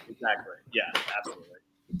together. Exactly. Yeah, absolutely.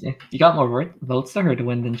 Yeah, you got more votes to her to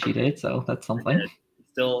win than she did, so that's something.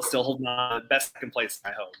 Still holding on best second place,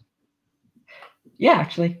 I hope. Yeah,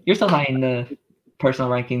 actually, you're still high in the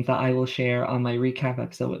personal rankings that I will share on my recap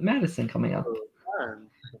episode with Madison coming up.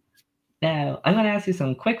 Now, I'm going to ask you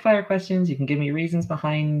some quick fire questions. You can give me reasons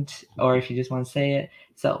behind, or if you just want to say it.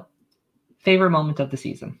 So, favorite moment of the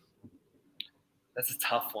season? That's a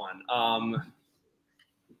tough one.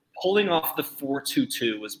 Pulling off the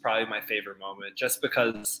 4-2-2 was probably my favorite moment, just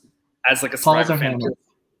because as like a Survivor fan,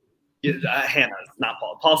 Hannah's, not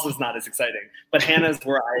Paul. Paul's is not as exciting, but Hannah's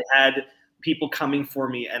where I had people coming for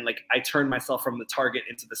me, and like I turned myself from the target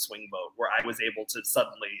into the swing vote, where I was able to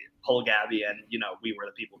suddenly pull Gabby, and we were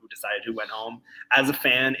the people who decided who went home. As a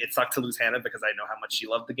fan, it sucked to lose Hannah because I know how much she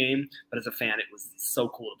loved the game, but as a fan, it was so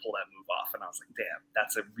cool to pull that move off, and I was like, damn,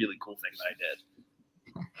 that's a really cool thing that I did.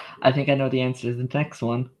 I think I know the answer to the next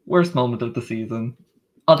one. Worst moment of the season,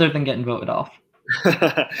 other than getting voted off.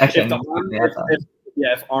 Actually,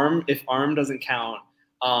 if Arm doesn't count,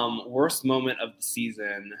 worst moment of the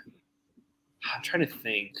season. I'm trying to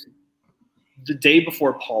think. The day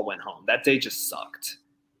before Paul went home, that day just sucked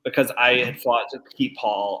because I had fought to keep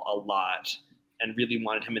Paul a lot and really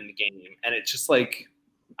wanted him in the game, and it just like.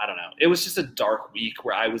 I don't know. It was just a dark week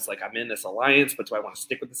where I was like, I'm in this alliance, but do I want to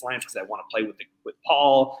stick with this alliance because I want to play with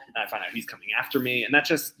Paul? And I find out he's coming after me. And that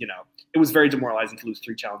just, it was very demoralizing to lose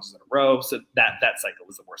 3 challenges in a row. So that cycle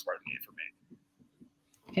was the worst part of the game for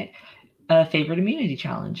me. Okay. Favorite immunity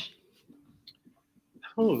challenge?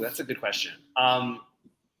 Oh, that's a good question. I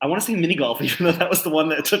want to say mini golf, even though that was the one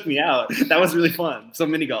that took me out. That was really fun. So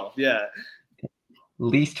mini golf, yeah.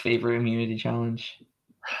 Least favorite immunity challenge?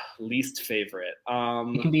 Least favorite.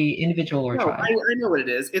 It can be individual or tribe. I know what it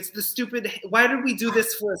is. It's the stupid. Why did we do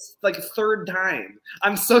this for like a third time?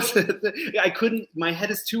 I'm so. I couldn't. My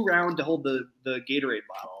head is too round to hold the Gatorade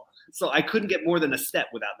bottle, so I couldn't get more than a step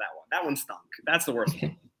without that one. That one stunk. That's the worst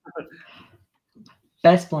one.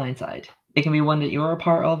 Best blindside. It can be one that you're a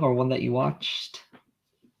part of or one that you watched.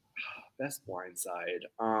 Best blindside.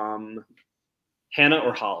 Hannah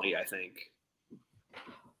or Holly, I think.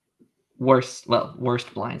 Worst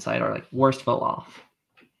blindside or like worst vote off.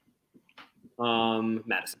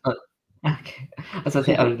 Madison. Okay, I was gonna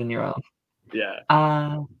say other than your own.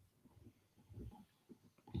 Yeah.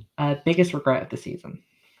 Biggest regret of the season.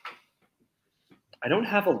 I don't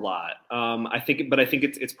have a lot. I think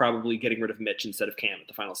it's probably getting rid of Mitch instead of Cam at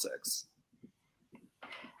the final 6.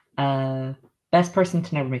 Best person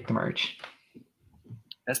to never make the merge.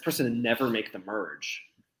 Best person to never make the merge.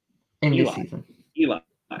 In this season. Eli.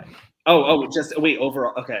 Oh, just wait,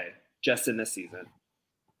 overall. Okay, just in this season.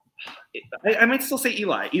 I might still say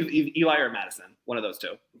Eli. Eli or Madison. One of those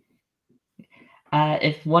two.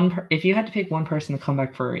 If you had to pick one person to come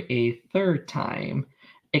back for a third time,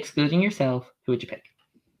 excluding yourself, who would you pick?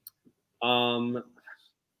 Paul.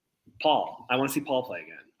 I want to see Paul play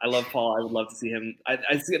again. I love Paul. I would love to see him.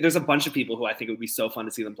 I see there's a bunch of people who I think it would be so fun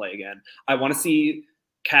to see them play again. I want to see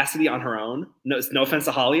Cassidy on her own. No offense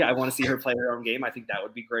to Holly. I want to see her play her own game. I think that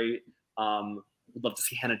would be great. Would love to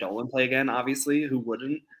see Hannah Dolan play again, obviously. Who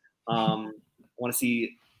wouldn't? I want to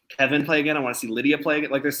see Kevin play again. I want to see Lydia play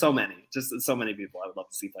again. Like, there's so many. Just so many people I would love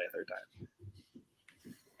to see play a third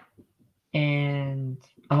time. And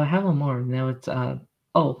I have one more. Now it's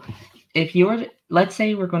if you're, let's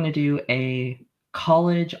say we're going to do a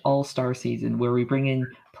college all-star season where we bring in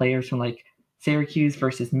players from like Syracuse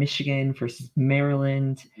versus Michigan versus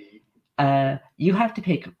Maryland. You have to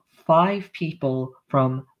pick 5 people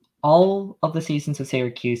from all of the seasons of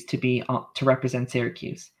Syracuse to be to represent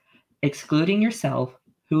Syracuse, excluding yourself.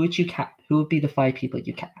 Who would be the 5 people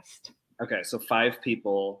you cast? Okay, so 5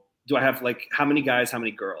 people. Do I have like how many guys? How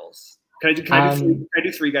many girls? Can I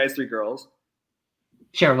do 3 guys, 3 girls?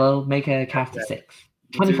 Sure, we'll make a cast of 6.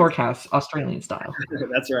 24 casts, Australian style.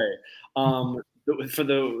 That's right. For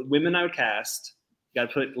the women I would cast, you got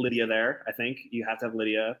to put Lydia there. I think you have to have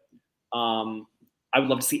Lydia. I would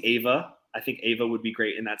love to see Ava. I think Ava would be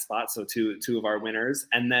great in that spot. So two of our winners.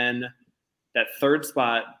 And then that third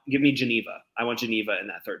spot, give me Geneva. I want Geneva in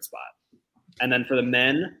that third spot. And then for the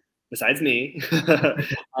men, besides me,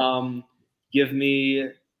 give me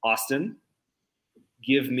Austin.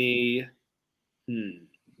 Give me,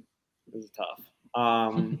 this is tough.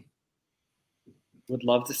 Would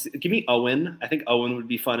love to see. Give me Owen. I think Owen would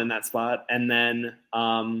be fun in that spot. And then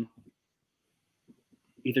I'm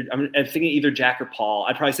thinking either Jack or Paul.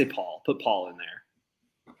 I'd probably say Paul. Put Paul in there.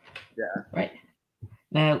 Yeah. Right.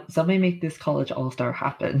 Now, somebody make this college all-star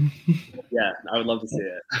happen. Yeah, I would love to see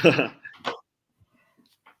it.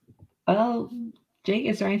 Well, Jake,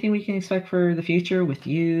 is there anything we can expect for the future with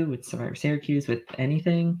you, with Survivor Syracuse, with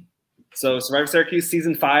anything? So Survivor Syracuse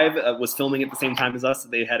season 5 was filming at the same time as us.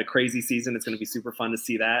 They had a crazy season. It's going to be super fun to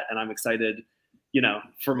see that. And I'm excited,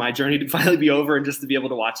 for my journey to finally be over and just to be able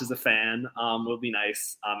to watch as a fan will be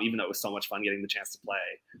nice, even though it was so much fun getting the chance to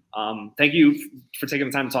play. Thank you for taking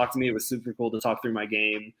the time to talk to me. It was super cool to talk through my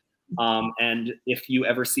game. And if you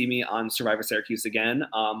ever see me on Survivor Syracuse again,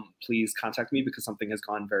 please contact me because something has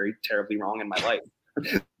gone very terribly wrong in my life.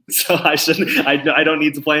 So I don't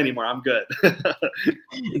need to play anymore. I'm good.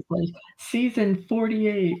 It's like season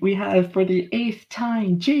 48. We have for the 8th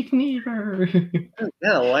time, Jake Never.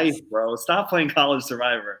 Yeah, life, bro. Stop playing College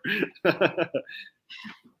Survivor.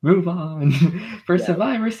 Move on. For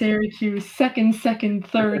Survivor Syracuse, second,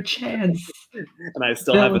 third chance. And I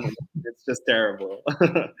still haven't. It's just terrible.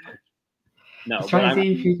 No, trying to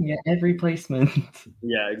see if you can get every placement.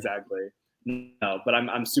 Yeah, exactly. No, but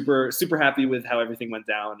I'm super super happy with how everything went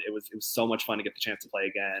down. It was so much fun to get the chance to play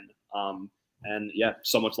again. And yeah,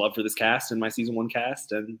 so much love for this cast and my season 1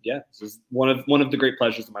 cast. And yeah, this is one of the great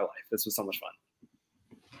pleasures of my life. This was so much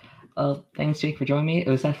fun. Thanks, Jake, for joining me. It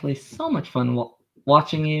was definitely so much fun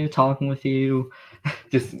watching you, talking with you,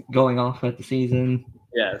 just going off at the season.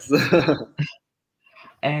 Yes.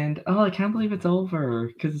 And I can't believe it's over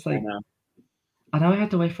because it's like I know I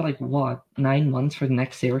had to wait for 9 months for the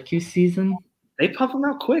next Syracuse season. They pump them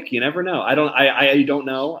out quick. You never know. I don't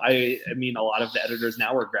know. I mean, a lot of the editors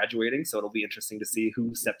now are graduating, so it'll be interesting to see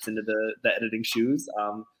who steps into the editing shoes.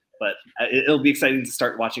 But it'll be exciting to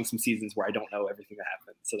start watching some seasons where I don't know everything that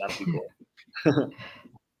happens. So that'll be cool.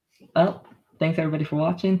 Well, thanks everybody for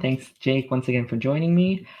watching. Thanks, Jake, once again for joining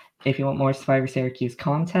me. If you want more Survivor Syracuse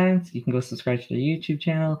content, you can go subscribe to their YouTube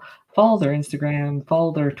channel, follow their Instagram,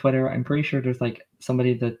 follow their Twitter. I'm pretty sure there's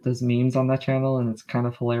somebody that does memes on that channel, and it's kind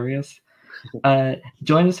of hilarious.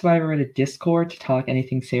 Join the Survivor Reddit Discord to talk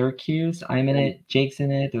anything Syracuse. I'm in it. Jake's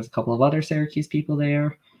in it. There's a couple of other Syracuse people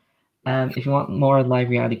there. If you want more live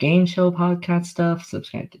reality game show podcast stuff,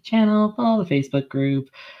 subscribe to the channel, follow the Facebook group.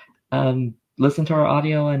 Listen to our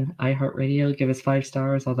audio on iHeartRadio. Give us 5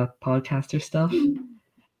 stars, all that podcaster stuff.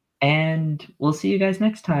 And we'll see you guys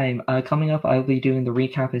next time. Coming up, I'll be doing the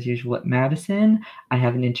recap as usual with Madison. I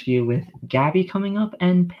have an interview with Gabby coming up,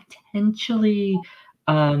 and potentially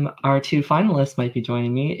our 2 finalists might be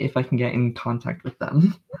joining me if I can get in contact with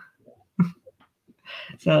them.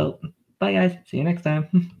 So, bye guys. See you next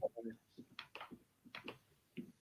time.